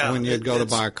when you'd go to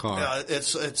buy a car. Yeah,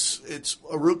 it's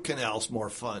a root canal's more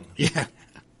fun. Yeah,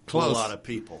 close. To a lot of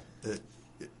people.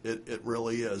 It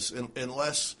really is.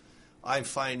 Unless I'm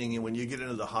finding when you get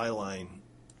into the Highline,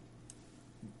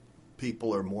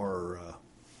 people are more,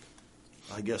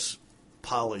 I guess,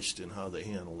 polished in how they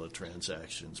handle the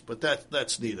transactions. But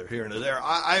that's neither here nor there.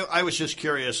 I was just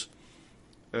curious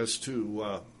as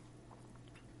to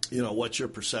what your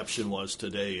perception was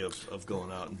today of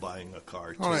going out and buying a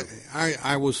car, too. Well,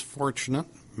 I was fortunate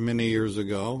many years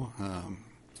ago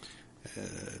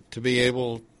to be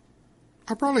able,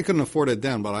 I probably couldn't afford it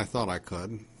then, but I thought I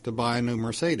could, to buy a new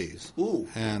Mercedes. Ooh.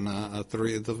 And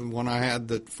the one I had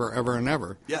that forever and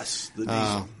ever. Yes, the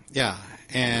diesel. Yeah,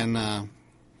 and,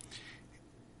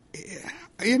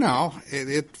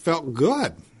 it felt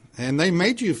good. And they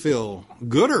made you feel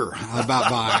gooder about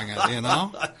buying it,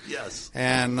 Yes.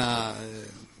 And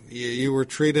you were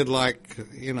treated like,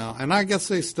 and I guess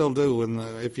they still do.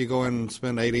 If you go in and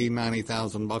spend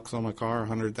 $80,000-$90,000 on a car,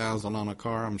 $100,000 on a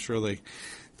car, I'm sure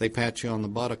they pat you on the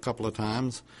butt a couple of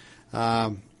times.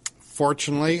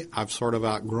 Fortunately, I've sort of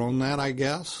outgrown that, I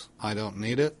guess. I don't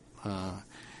need it.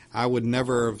 I would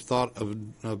never have thought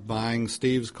of buying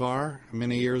Steve's car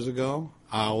many years ago.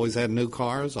 I always had new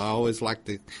cars. I always liked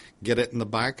to get it in the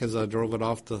back as I drove it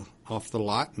off the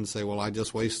lot and say, well, I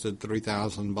just wasted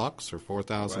 $3,000 or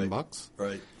 $4,000.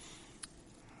 Right.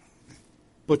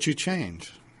 But you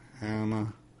change,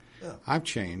 and yeah. I've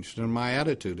changed, and my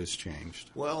attitude has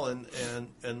changed. Well, and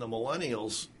the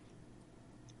millennials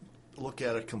look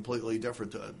at it completely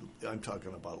different. I'm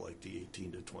talking about like the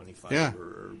 18 to 25 yeah.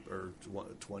 or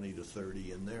 20 to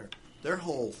 30 in there. Their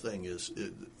whole thing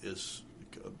is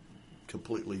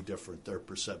completely different, their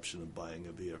perception of buying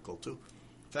a vehicle, too.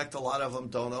 In fact, a lot of them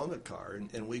don't own a car,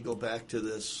 and we go back to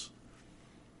this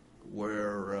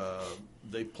where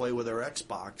they play with their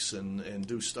Xbox and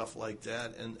do stuff like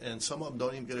that, and some of them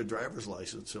don't even get a driver's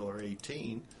license until they're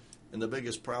 18, and the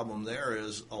biggest problem there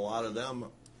is a lot of them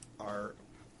are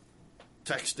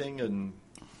texting and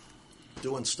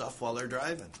doing stuff while they're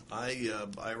driving.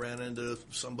 I ran into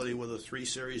somebody with a 3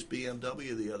 Series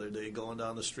BMW the other day going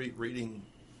down the street reading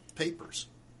papers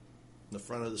in the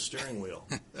front of the steering wheel.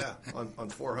 Yeah, on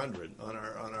 400 on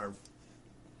our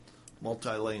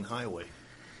multi-lane highway.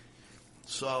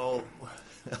 So,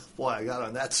 boy, I got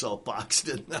on that soapbox,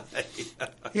 didn't I?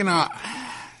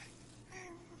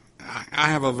 I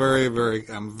have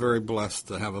I'm very blessed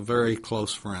to have a very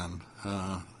close friend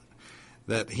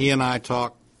that he and I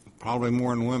talk probably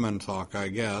more than women talk, I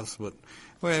guess. But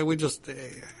well, we just.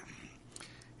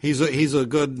 He's a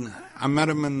good. I met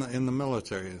him in the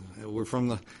military. We're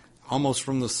almost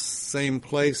from the same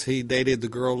place. He dated the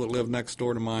girl that lived next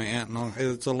door to my aunt and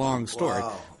uncle. It's a long story,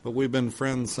 wow. But we've been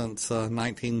friends since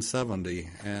 1970.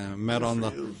 And met on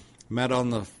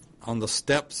the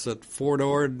steps at Fort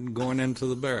Ord going into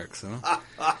the barracks.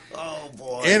 Oh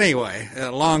boy. Anyway,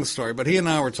 long story. But he and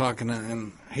I were talking,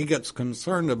 and he gets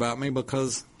concerned about me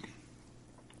because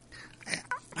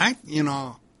I've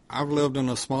lived in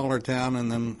a smaller town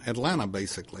and then Atlanta,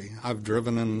 basically. I've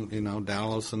driven in,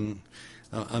 Dallas and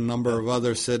a number of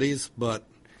other cities, but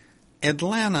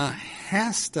Atlanta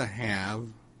has to have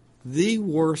the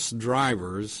worst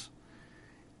drivers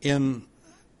in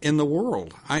the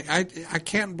world. I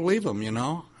can't believe them, and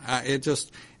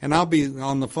I'll be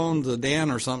on the phone to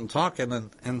Dan or something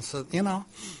talking and said, you're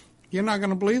not going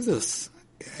to believe this.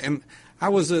 And I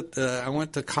went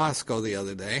to Costco the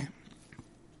other day.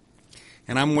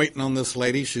 And I'm waiting on this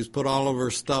lady. She's put all of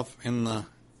her stuff in the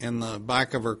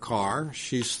back of her car.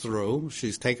 She's through.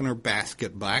 She's taken her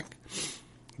basket back.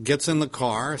 Gets in the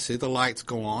car. See the lights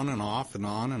go on and off and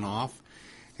on and off.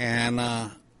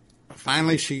 And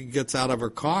finally she gets out of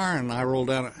her car, and I roll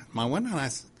down my window and I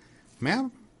said,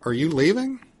 "Ma'am, are you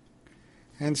leaving?"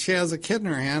 And she has a kid in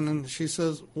her hand, and she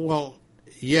says, "Well,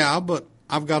 yeah, but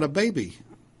I've got a baby."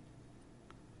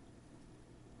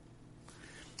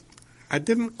 I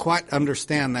didn't quite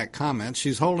understand that comment.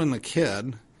 She's holding the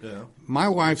kid. Yeah. My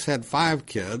wife's had 5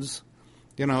 kids.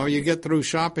 You get through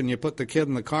shopping, you put the kid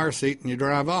in the car seat, and you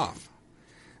drive off.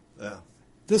 Yeah.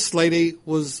 This lady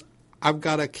I've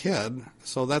got a kid,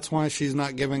 so that's why she's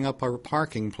not giving up her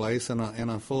parking place in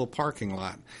a full parking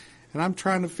lot. And I'm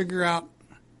trying to figure out,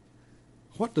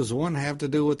 what does one have to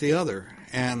do with the other?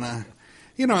 And,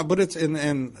 but it's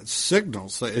in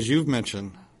signals, as you've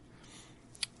mentioned,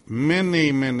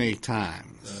 many, many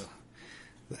times.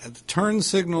 Turn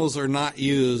signals are not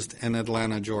used in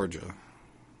Atlanta, Georgia.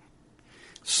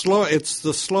 It's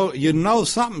the slow.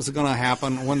 Something's going to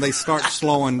happen when they start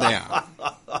slowing down.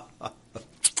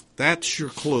 That's your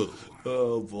clue.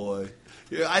 Oh boy!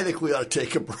 Yeah, I think we ought to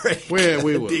take a break. We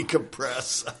will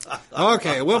decompress.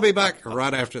 Okay, we'll be back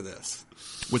right after this.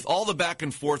 With all the back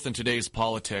and forth in today's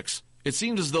politics, it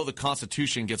seems as though the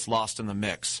Constitution gets lost in the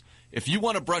mix. If you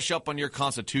want to brush up on your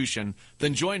Constitution,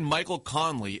 then join Michael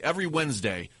Conley every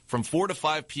Wednesday from 4 to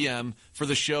 5 p.m. for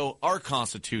the show Our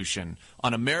Constitution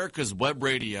on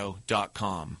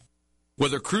americaswebradio.com.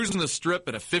 Whether cruising the Strip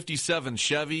in a 57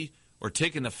 Chevy or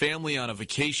taking the family on a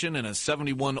vacation in a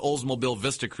 71 Oldsmobile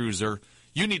Vista Cruiser,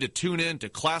 you need to tune in to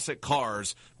Classic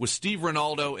Cars with Steve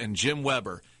Ronaldo and Jim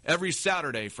Weber every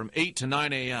Saturday from 8 to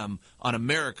 9 a.m. on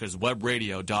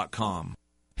americaswebradio.com.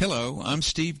 Hello, I'm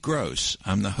Steve Gross.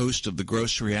 I'm the host of The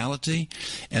Gross Reality,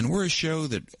 and we're a show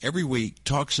that every week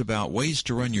talks about ways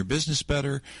to run your business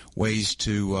better, ways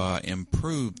to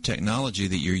improve technology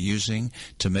that you're using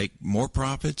to make more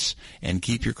profits and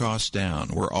keep your costs down.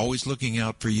 We're always looking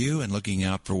out for you and looking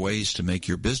out for ways to make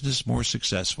your business more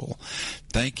successful.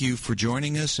 Thank you for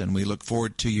joining us, and we look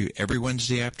forward to you every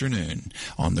Wednesday afternoon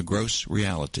on The Gross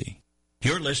Reality.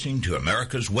 You're listening to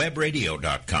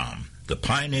americaswebradio.com, the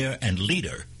pioneer and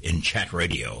leader in chat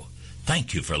radio.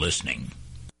 Thank you for listening.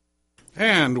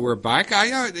 And we're back.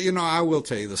 I will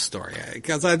tell you the story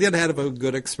because I did have a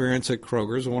good experience at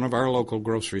Kroger's, one of our local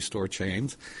grocery store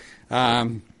chains.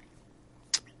 I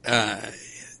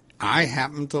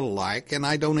happen to like, and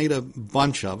I don't eat a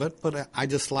bunch of it, but I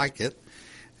just like it.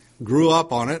 Grew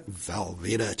up on it,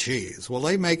 Velveeta cheese. Well,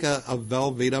 they make a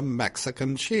Velveeta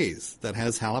Mexican cheese that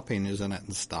has jalapenos in it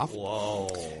and stuff. Whoa.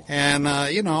 And,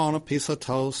 on a piece of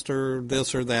toast or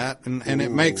this or that. And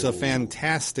it makes a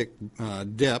fantastic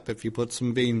dip if you put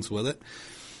some beans with it.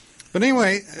 But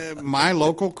anyway, my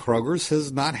local Kroger's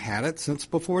has not had it since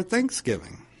before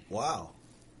Thanksgiving. Wow.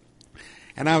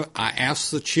 And I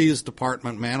asked the cheese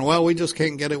department man, well, we just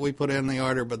can't get it. We put in the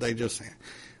order, but they just...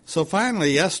 So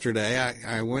finally yesterday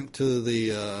I went to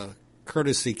the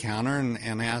courtesy counter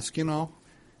and asked, I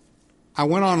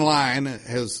went online.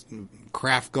 Has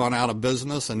Kraft gone out of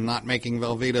business and not making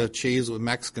Velveeta cheese with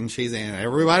Mexican cheese, and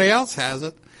everybody else has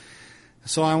it?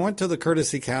 So I went to the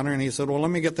courtesy counter and he said, well,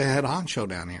 let me get the head honcho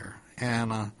down here.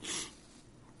 And, I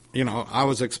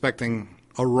was expecting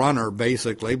a runner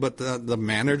basically, but the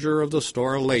manager of the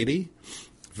store, a lady,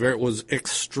 was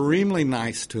extremely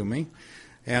nice to me.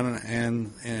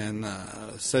 And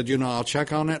said, I'll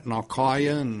check on it and I'll call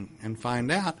you and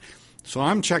find out. So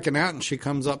I'm checking out and she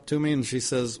comes up to me and she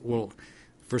says, well,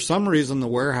 for some reason the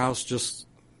warehouse just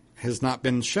has not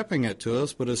been shipping it to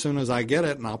us, but as soon as I get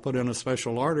it and I'll put in a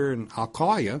special order and I'll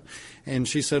call you. And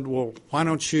she said, well, why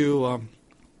don't you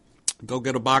go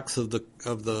get a box of the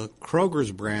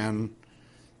Kroger's brand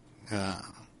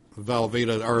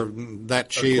Velveeta or that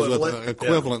cheese with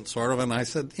equivalent sort of. And I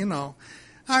said,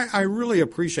 I really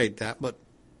appreciate that, but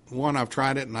one, I've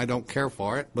tried it and I don't care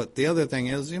for it. But the other thing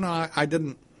is, I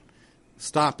didn't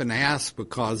stop and ask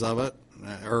because of it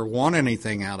or want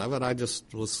anything out of it. I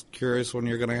just was curious when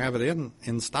you're going to have it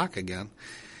in stock again.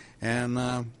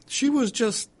 And she was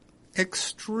just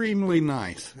extremely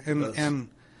nice. And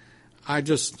I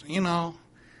just,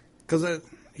 because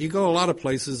you go a lot of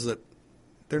places that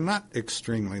they're not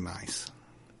extremely nice.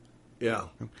 Yeah,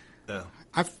 yeah.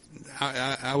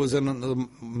 I was in the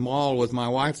mall with my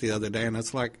wife the other day, and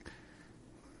it's like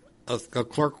a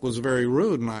clerk was very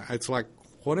rude, and it's like,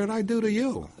 what did I do to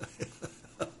you?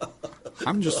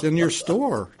 I'm just in your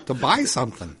store to buy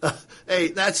something. Hey,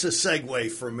 that's a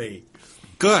segue for me.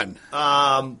 Good.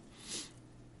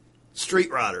 Street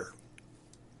Rodder,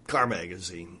 car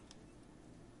magazine.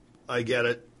 I get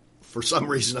it. For some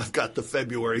reason, I've got the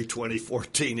February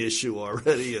 2014 issue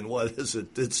already, and what is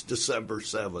it? It's December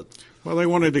 7th. Well, they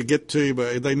wanted to get to you,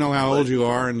 but they know how old you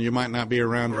are, and you might not be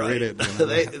around to read it.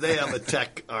 They have a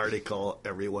tech article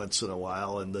every once in a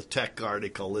while, and the tech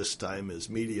article this time is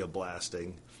media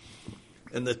blasting.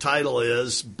 And the title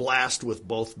is Blast with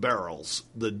Both Barrels,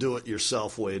 the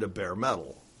do-it-yourself way to bare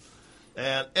metal.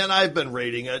 And I've been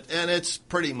reading it, and it's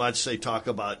pretty much they talk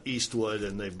about Eastwood,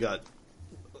 and they've got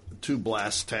 2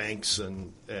 blast tanks,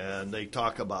 and they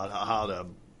talk about how to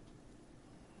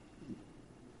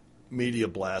media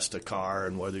blast a car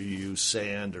and whether you use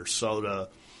sand or soda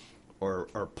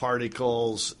or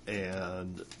particles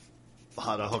and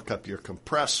how to hook up your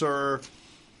compressor.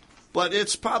 But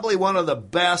it's probably one of the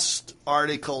best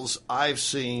articles I've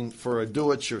seen for a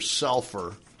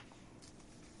do-it-yourselfer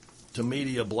to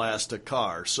media blast a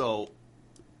car. So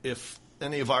if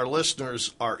any of our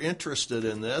listeners are interested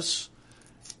in this,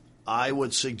 I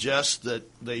would suggest that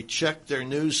they check their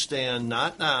newsstand,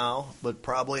 not now, but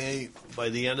probably by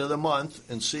the end of the month,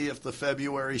 and see if the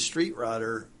February Street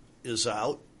Rodder is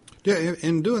out. Yeah,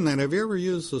 in doing that, have you ever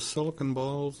used the silicon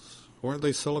balls? Weren't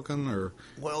they silicon or?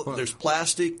 Well, what? There's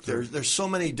plastic. There's so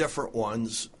many different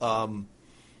ones. No,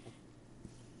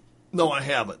 I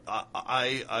haven't.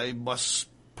 I must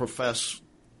profess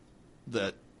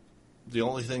that the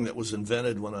only thing that was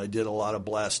invented when I did a lot of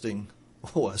blasting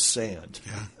was sand.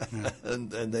 Yeah.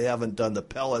 and they haven't done the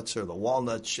pellets or the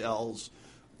walnut shells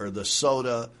or the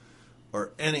soda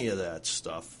or any of that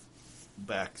stuff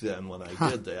back then when I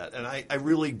did that. And I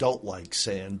really don't like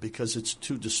sand because it's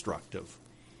too destructive.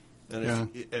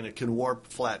 And it can warp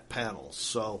flat panels.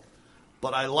 So,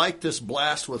 but I like this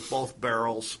blast with both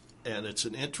barrels, and it's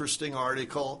an interesting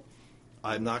article.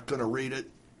 I'm not going to read it,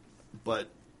 but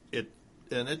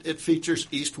it features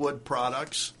Eastwood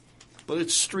products, but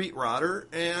it's Street Rodder,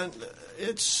 and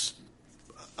it's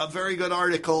a very good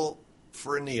article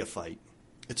for a neophyte.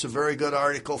 It's a very good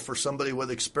article for somebody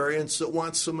with experience that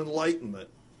wants some enlightenment.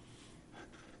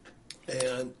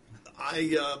 And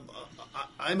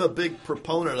I'm a big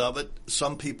proponent of it.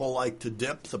 Some people like to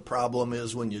dip. The problem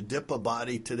is when you dip a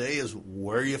body today is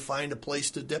where you find a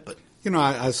place to dip it. You know,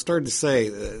 I started to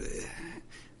say,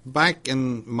 back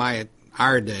in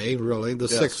our day, really, the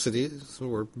 60s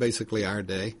were basically our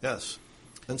day. Yes,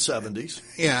 and 70s.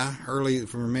 Yeah, early,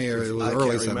 for me, it was early 70s.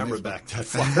 I can't remember back that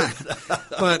far.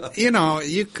 But, you know,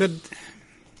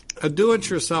 a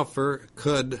do-it-yourselfer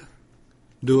could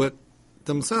do it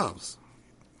themselves.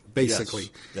 Basically.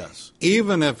 Yes.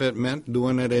 Even if it meant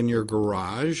doing it in your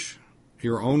garage,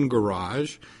 your own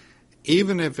garage,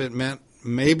 even if it meant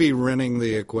maybe renting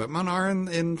the equipment or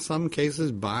in some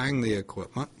cases buying the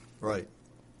equipment. Right.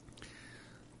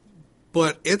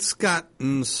 But it's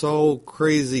gotten so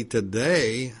crazy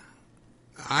today,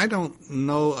 I don't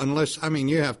know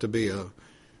you have to be a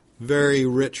very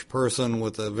rich person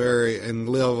and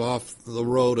live off the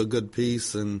road a good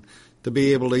piece and to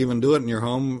be able to even do it in your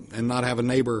home and not have a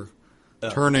neighbor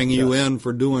turning you in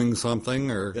for doing something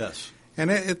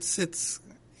and it's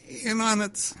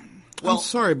I'm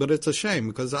sorry, but it's a shame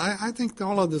because I think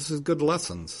all of this is good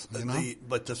lessons. You know?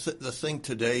 But the thing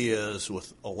today is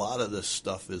with a lot of this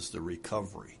stuff is the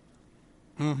recovery.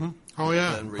 Mm-hmm. Oh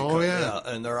yeah.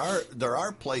 And there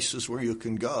are places where you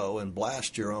can go and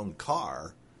blast your own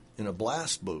car in a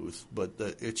blast booth, but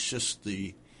it's just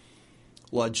the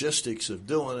logistics of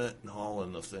doing it and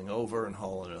hauling the thing over and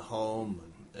hauling it home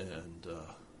and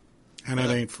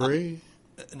it ain't free.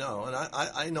 No, and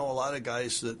I know a lot of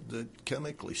guys that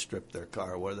chemically strip their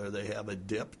car, whether they have it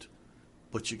dipped,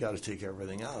 but you got to take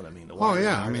everything out. I mean, the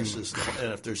harnesses,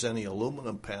 and if there's any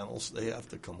aluminum panels, they have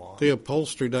to come off. The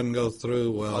upholstery doesn't go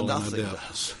through well. Nothing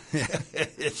does.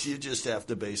 You just have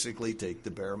to basically take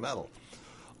the bare metal.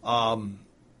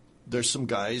 There's some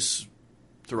guys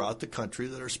throughout the country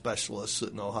that are specialists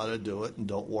that know how to do it and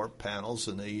don't warp panels,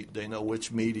 and they know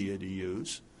which media to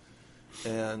use.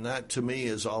 And that, to me,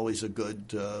 is always a good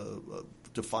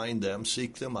to find them,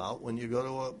 seek them out when you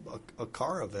go to a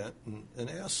car event and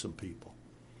ask some people.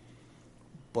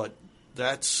 But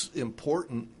that's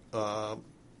important,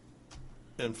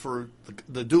 and for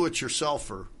the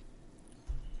do-it-yourselfer,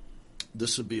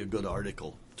 this would be a good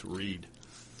article to read.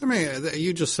 I mean,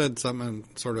 you just said something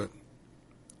sort of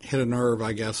hit a nerve,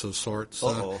 I guess, of sorts.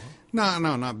 No,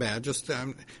 not bad. Just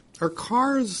are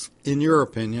cars, in your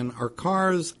opinion,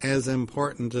 as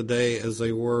important today as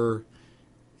they were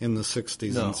in the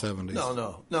 60s and 70s?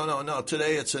 No.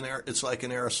 Today it's like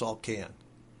an aerosol can.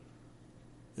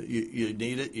 You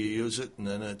need it, you use it, and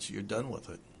then you're done with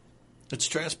it. It's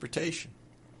transportation.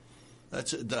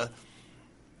 That's it.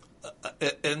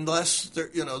 Unless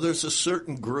there's a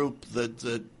certain group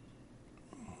that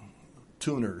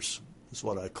tuners is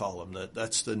what I call them.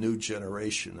 That's the new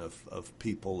generation of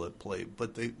people that play,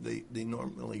 but they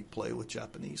normally play with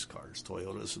Japanese cars,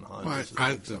 Toyotas and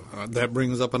Hondas. That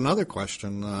brings up another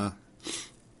question.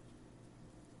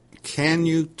 Can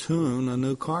you tune a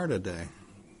new car today?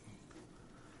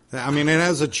 I mean, it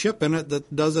has a chip in it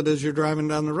that does it as you're driving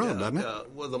down the road, doesn't it? Yeah.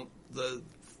 Well,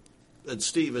 and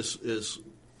Steve is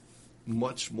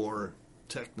much more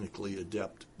technically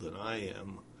adept than I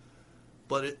am,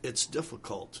 but it's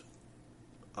difficult.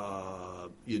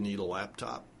 You need a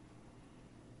laptop,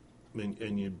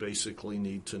 and you basically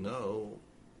need to know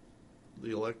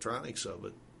the electronics of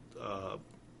it.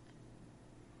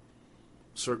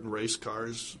 Certain race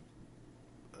cars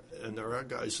and there are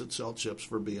guys that sell chips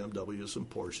for BMWs and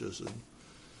Porsches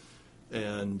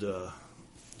and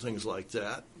things like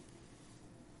that,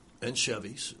 and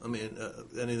Chevys. I mean,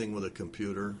 anything with a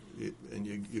computer, and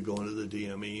you go into the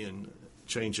DME and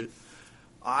change it.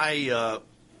 I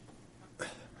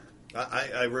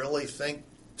really think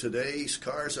today's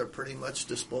cars are pretty much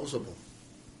disposable.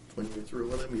 When you're through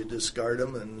with them, you discard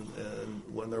them, and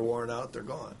when they're worn out, they're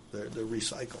gone. They're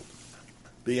recycled.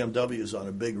 BMW is on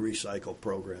a big recycle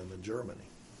program in Germany.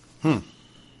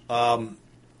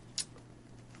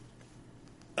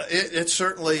 It's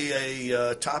certainly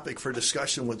a topic for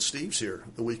discussion when Steve's here,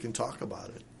 that we can talk about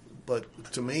it.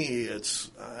 But to me,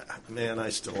 it's, I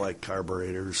still like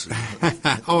carburetors.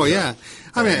 Oh, yeah.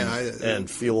 I mean, and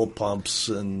fuel pumps.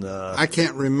 And I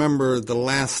can't remember the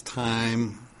last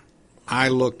time I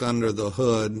looked under the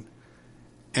hood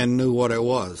and knew what it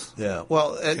was. Yeah.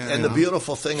 Well, and the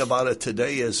beautiful thing about it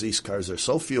today is these cars are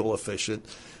so fuel efficient.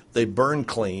 They burn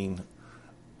clean.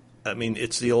 I mean,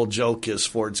 it's the old joke is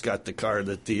Ford's got the car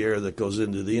that the air that goes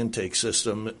into the intake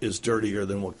system is dirtier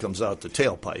than what comes out the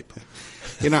tailpipe.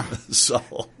 So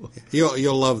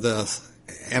you'll love this.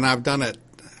 And I've done it.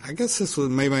 I guess this was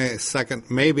maybe my second,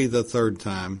 maybe the third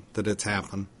time that it's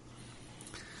happened.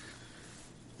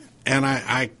 And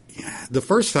the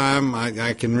first time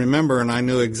I can remember, and I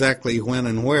knew exactly when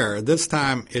and where. This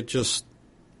time it just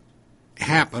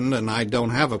happened, and I don't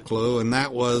have a clue. And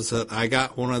that was that I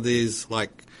got one of these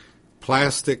like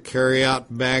plastic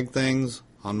carry-out bag things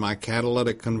on my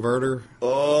catalytic converter.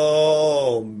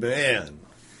 Oh man!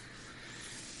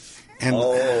 And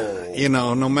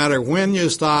no matter when you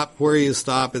stop, where you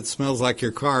stop, it smells like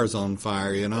your car's on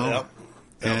fire. Yep.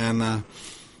 And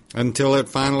until it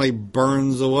finally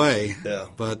burns away. Yeah.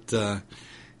 But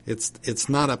it's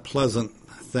not a pleasant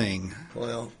thing.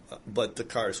 Well, but the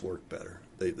cars work better.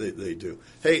 They do.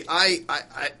 Hey,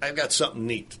 I've got something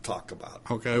neat to talk about.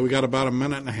 Okay, we got about a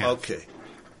minute and a half. Okay.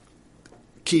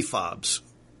 Key fobs.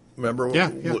 Remember? Yeah,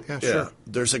 sure.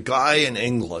 There's a guy in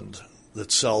England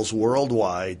that sells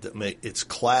worldwide it's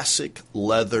Classic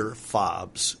Leather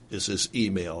Fobs is his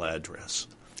email address.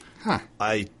 Huh.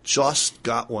 I just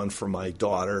got one for my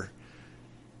daughter,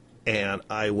 and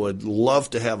I would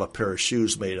love to have a pair of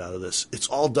shoes made out of this. It's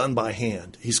all done by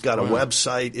hand. He's got a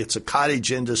website. It's a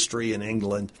cottage industry in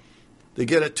England. They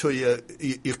get it to you.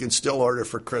 You can still order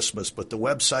for Christmas, but the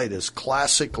website is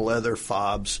Classic Leather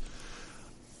Fobs.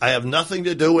 I have nothing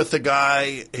to do with the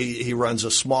guy. He runs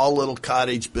a small little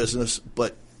cottage business,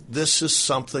 but this is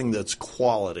something that's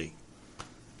quality.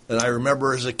 And I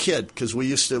remember as a kid, because we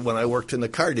used to, when I worked in the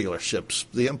car dealerships,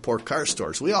 the import car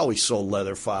stores, we always sold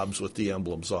leather fobs with the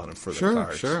emblems on them for the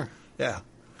cars. Sure. Yeah.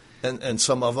 And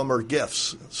some of them are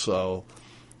gifts. So,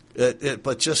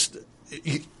 but just,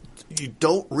 you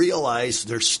don't realize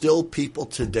there's still people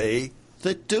today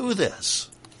that do this.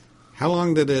 How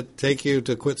long did it take you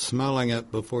to quit smelling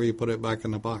it before you put it back in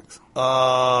the box?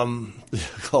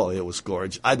 It was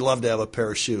gorgeous. I'd love to have a pair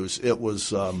of shoes. It was,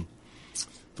 the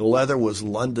leather was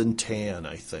London tan,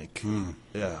 I think.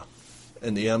 Yeah.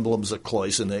 And the emblem's a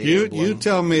cloisonne emblem. You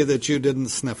tell me that you didn't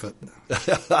sniff it.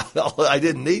 I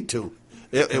didn't need to.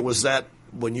 It was that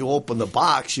when you open the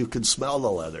box, you can smell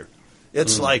the leather.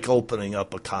 It's like opening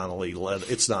up a Connolly leather.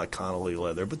 It's not Connolly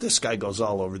leather, but this guy goes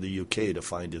all over the UK to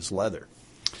find his leather.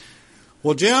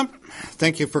 Well, Jim,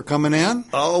 thank you for coming in.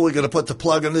 Oh, we're going to put the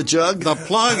plug in the jug? The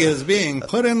plug is being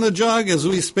put in the jug as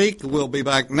we speak. We'll be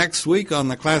back next week on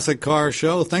the Classic Car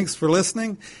Show. Thanks for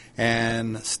listening,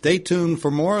 and stay tuned for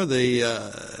more of the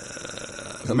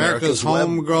America's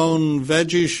Homegrown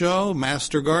Veggie Show,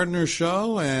 Master Gardener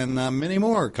Show, and many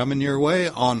more coming your way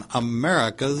on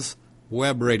America's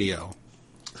Web Radio.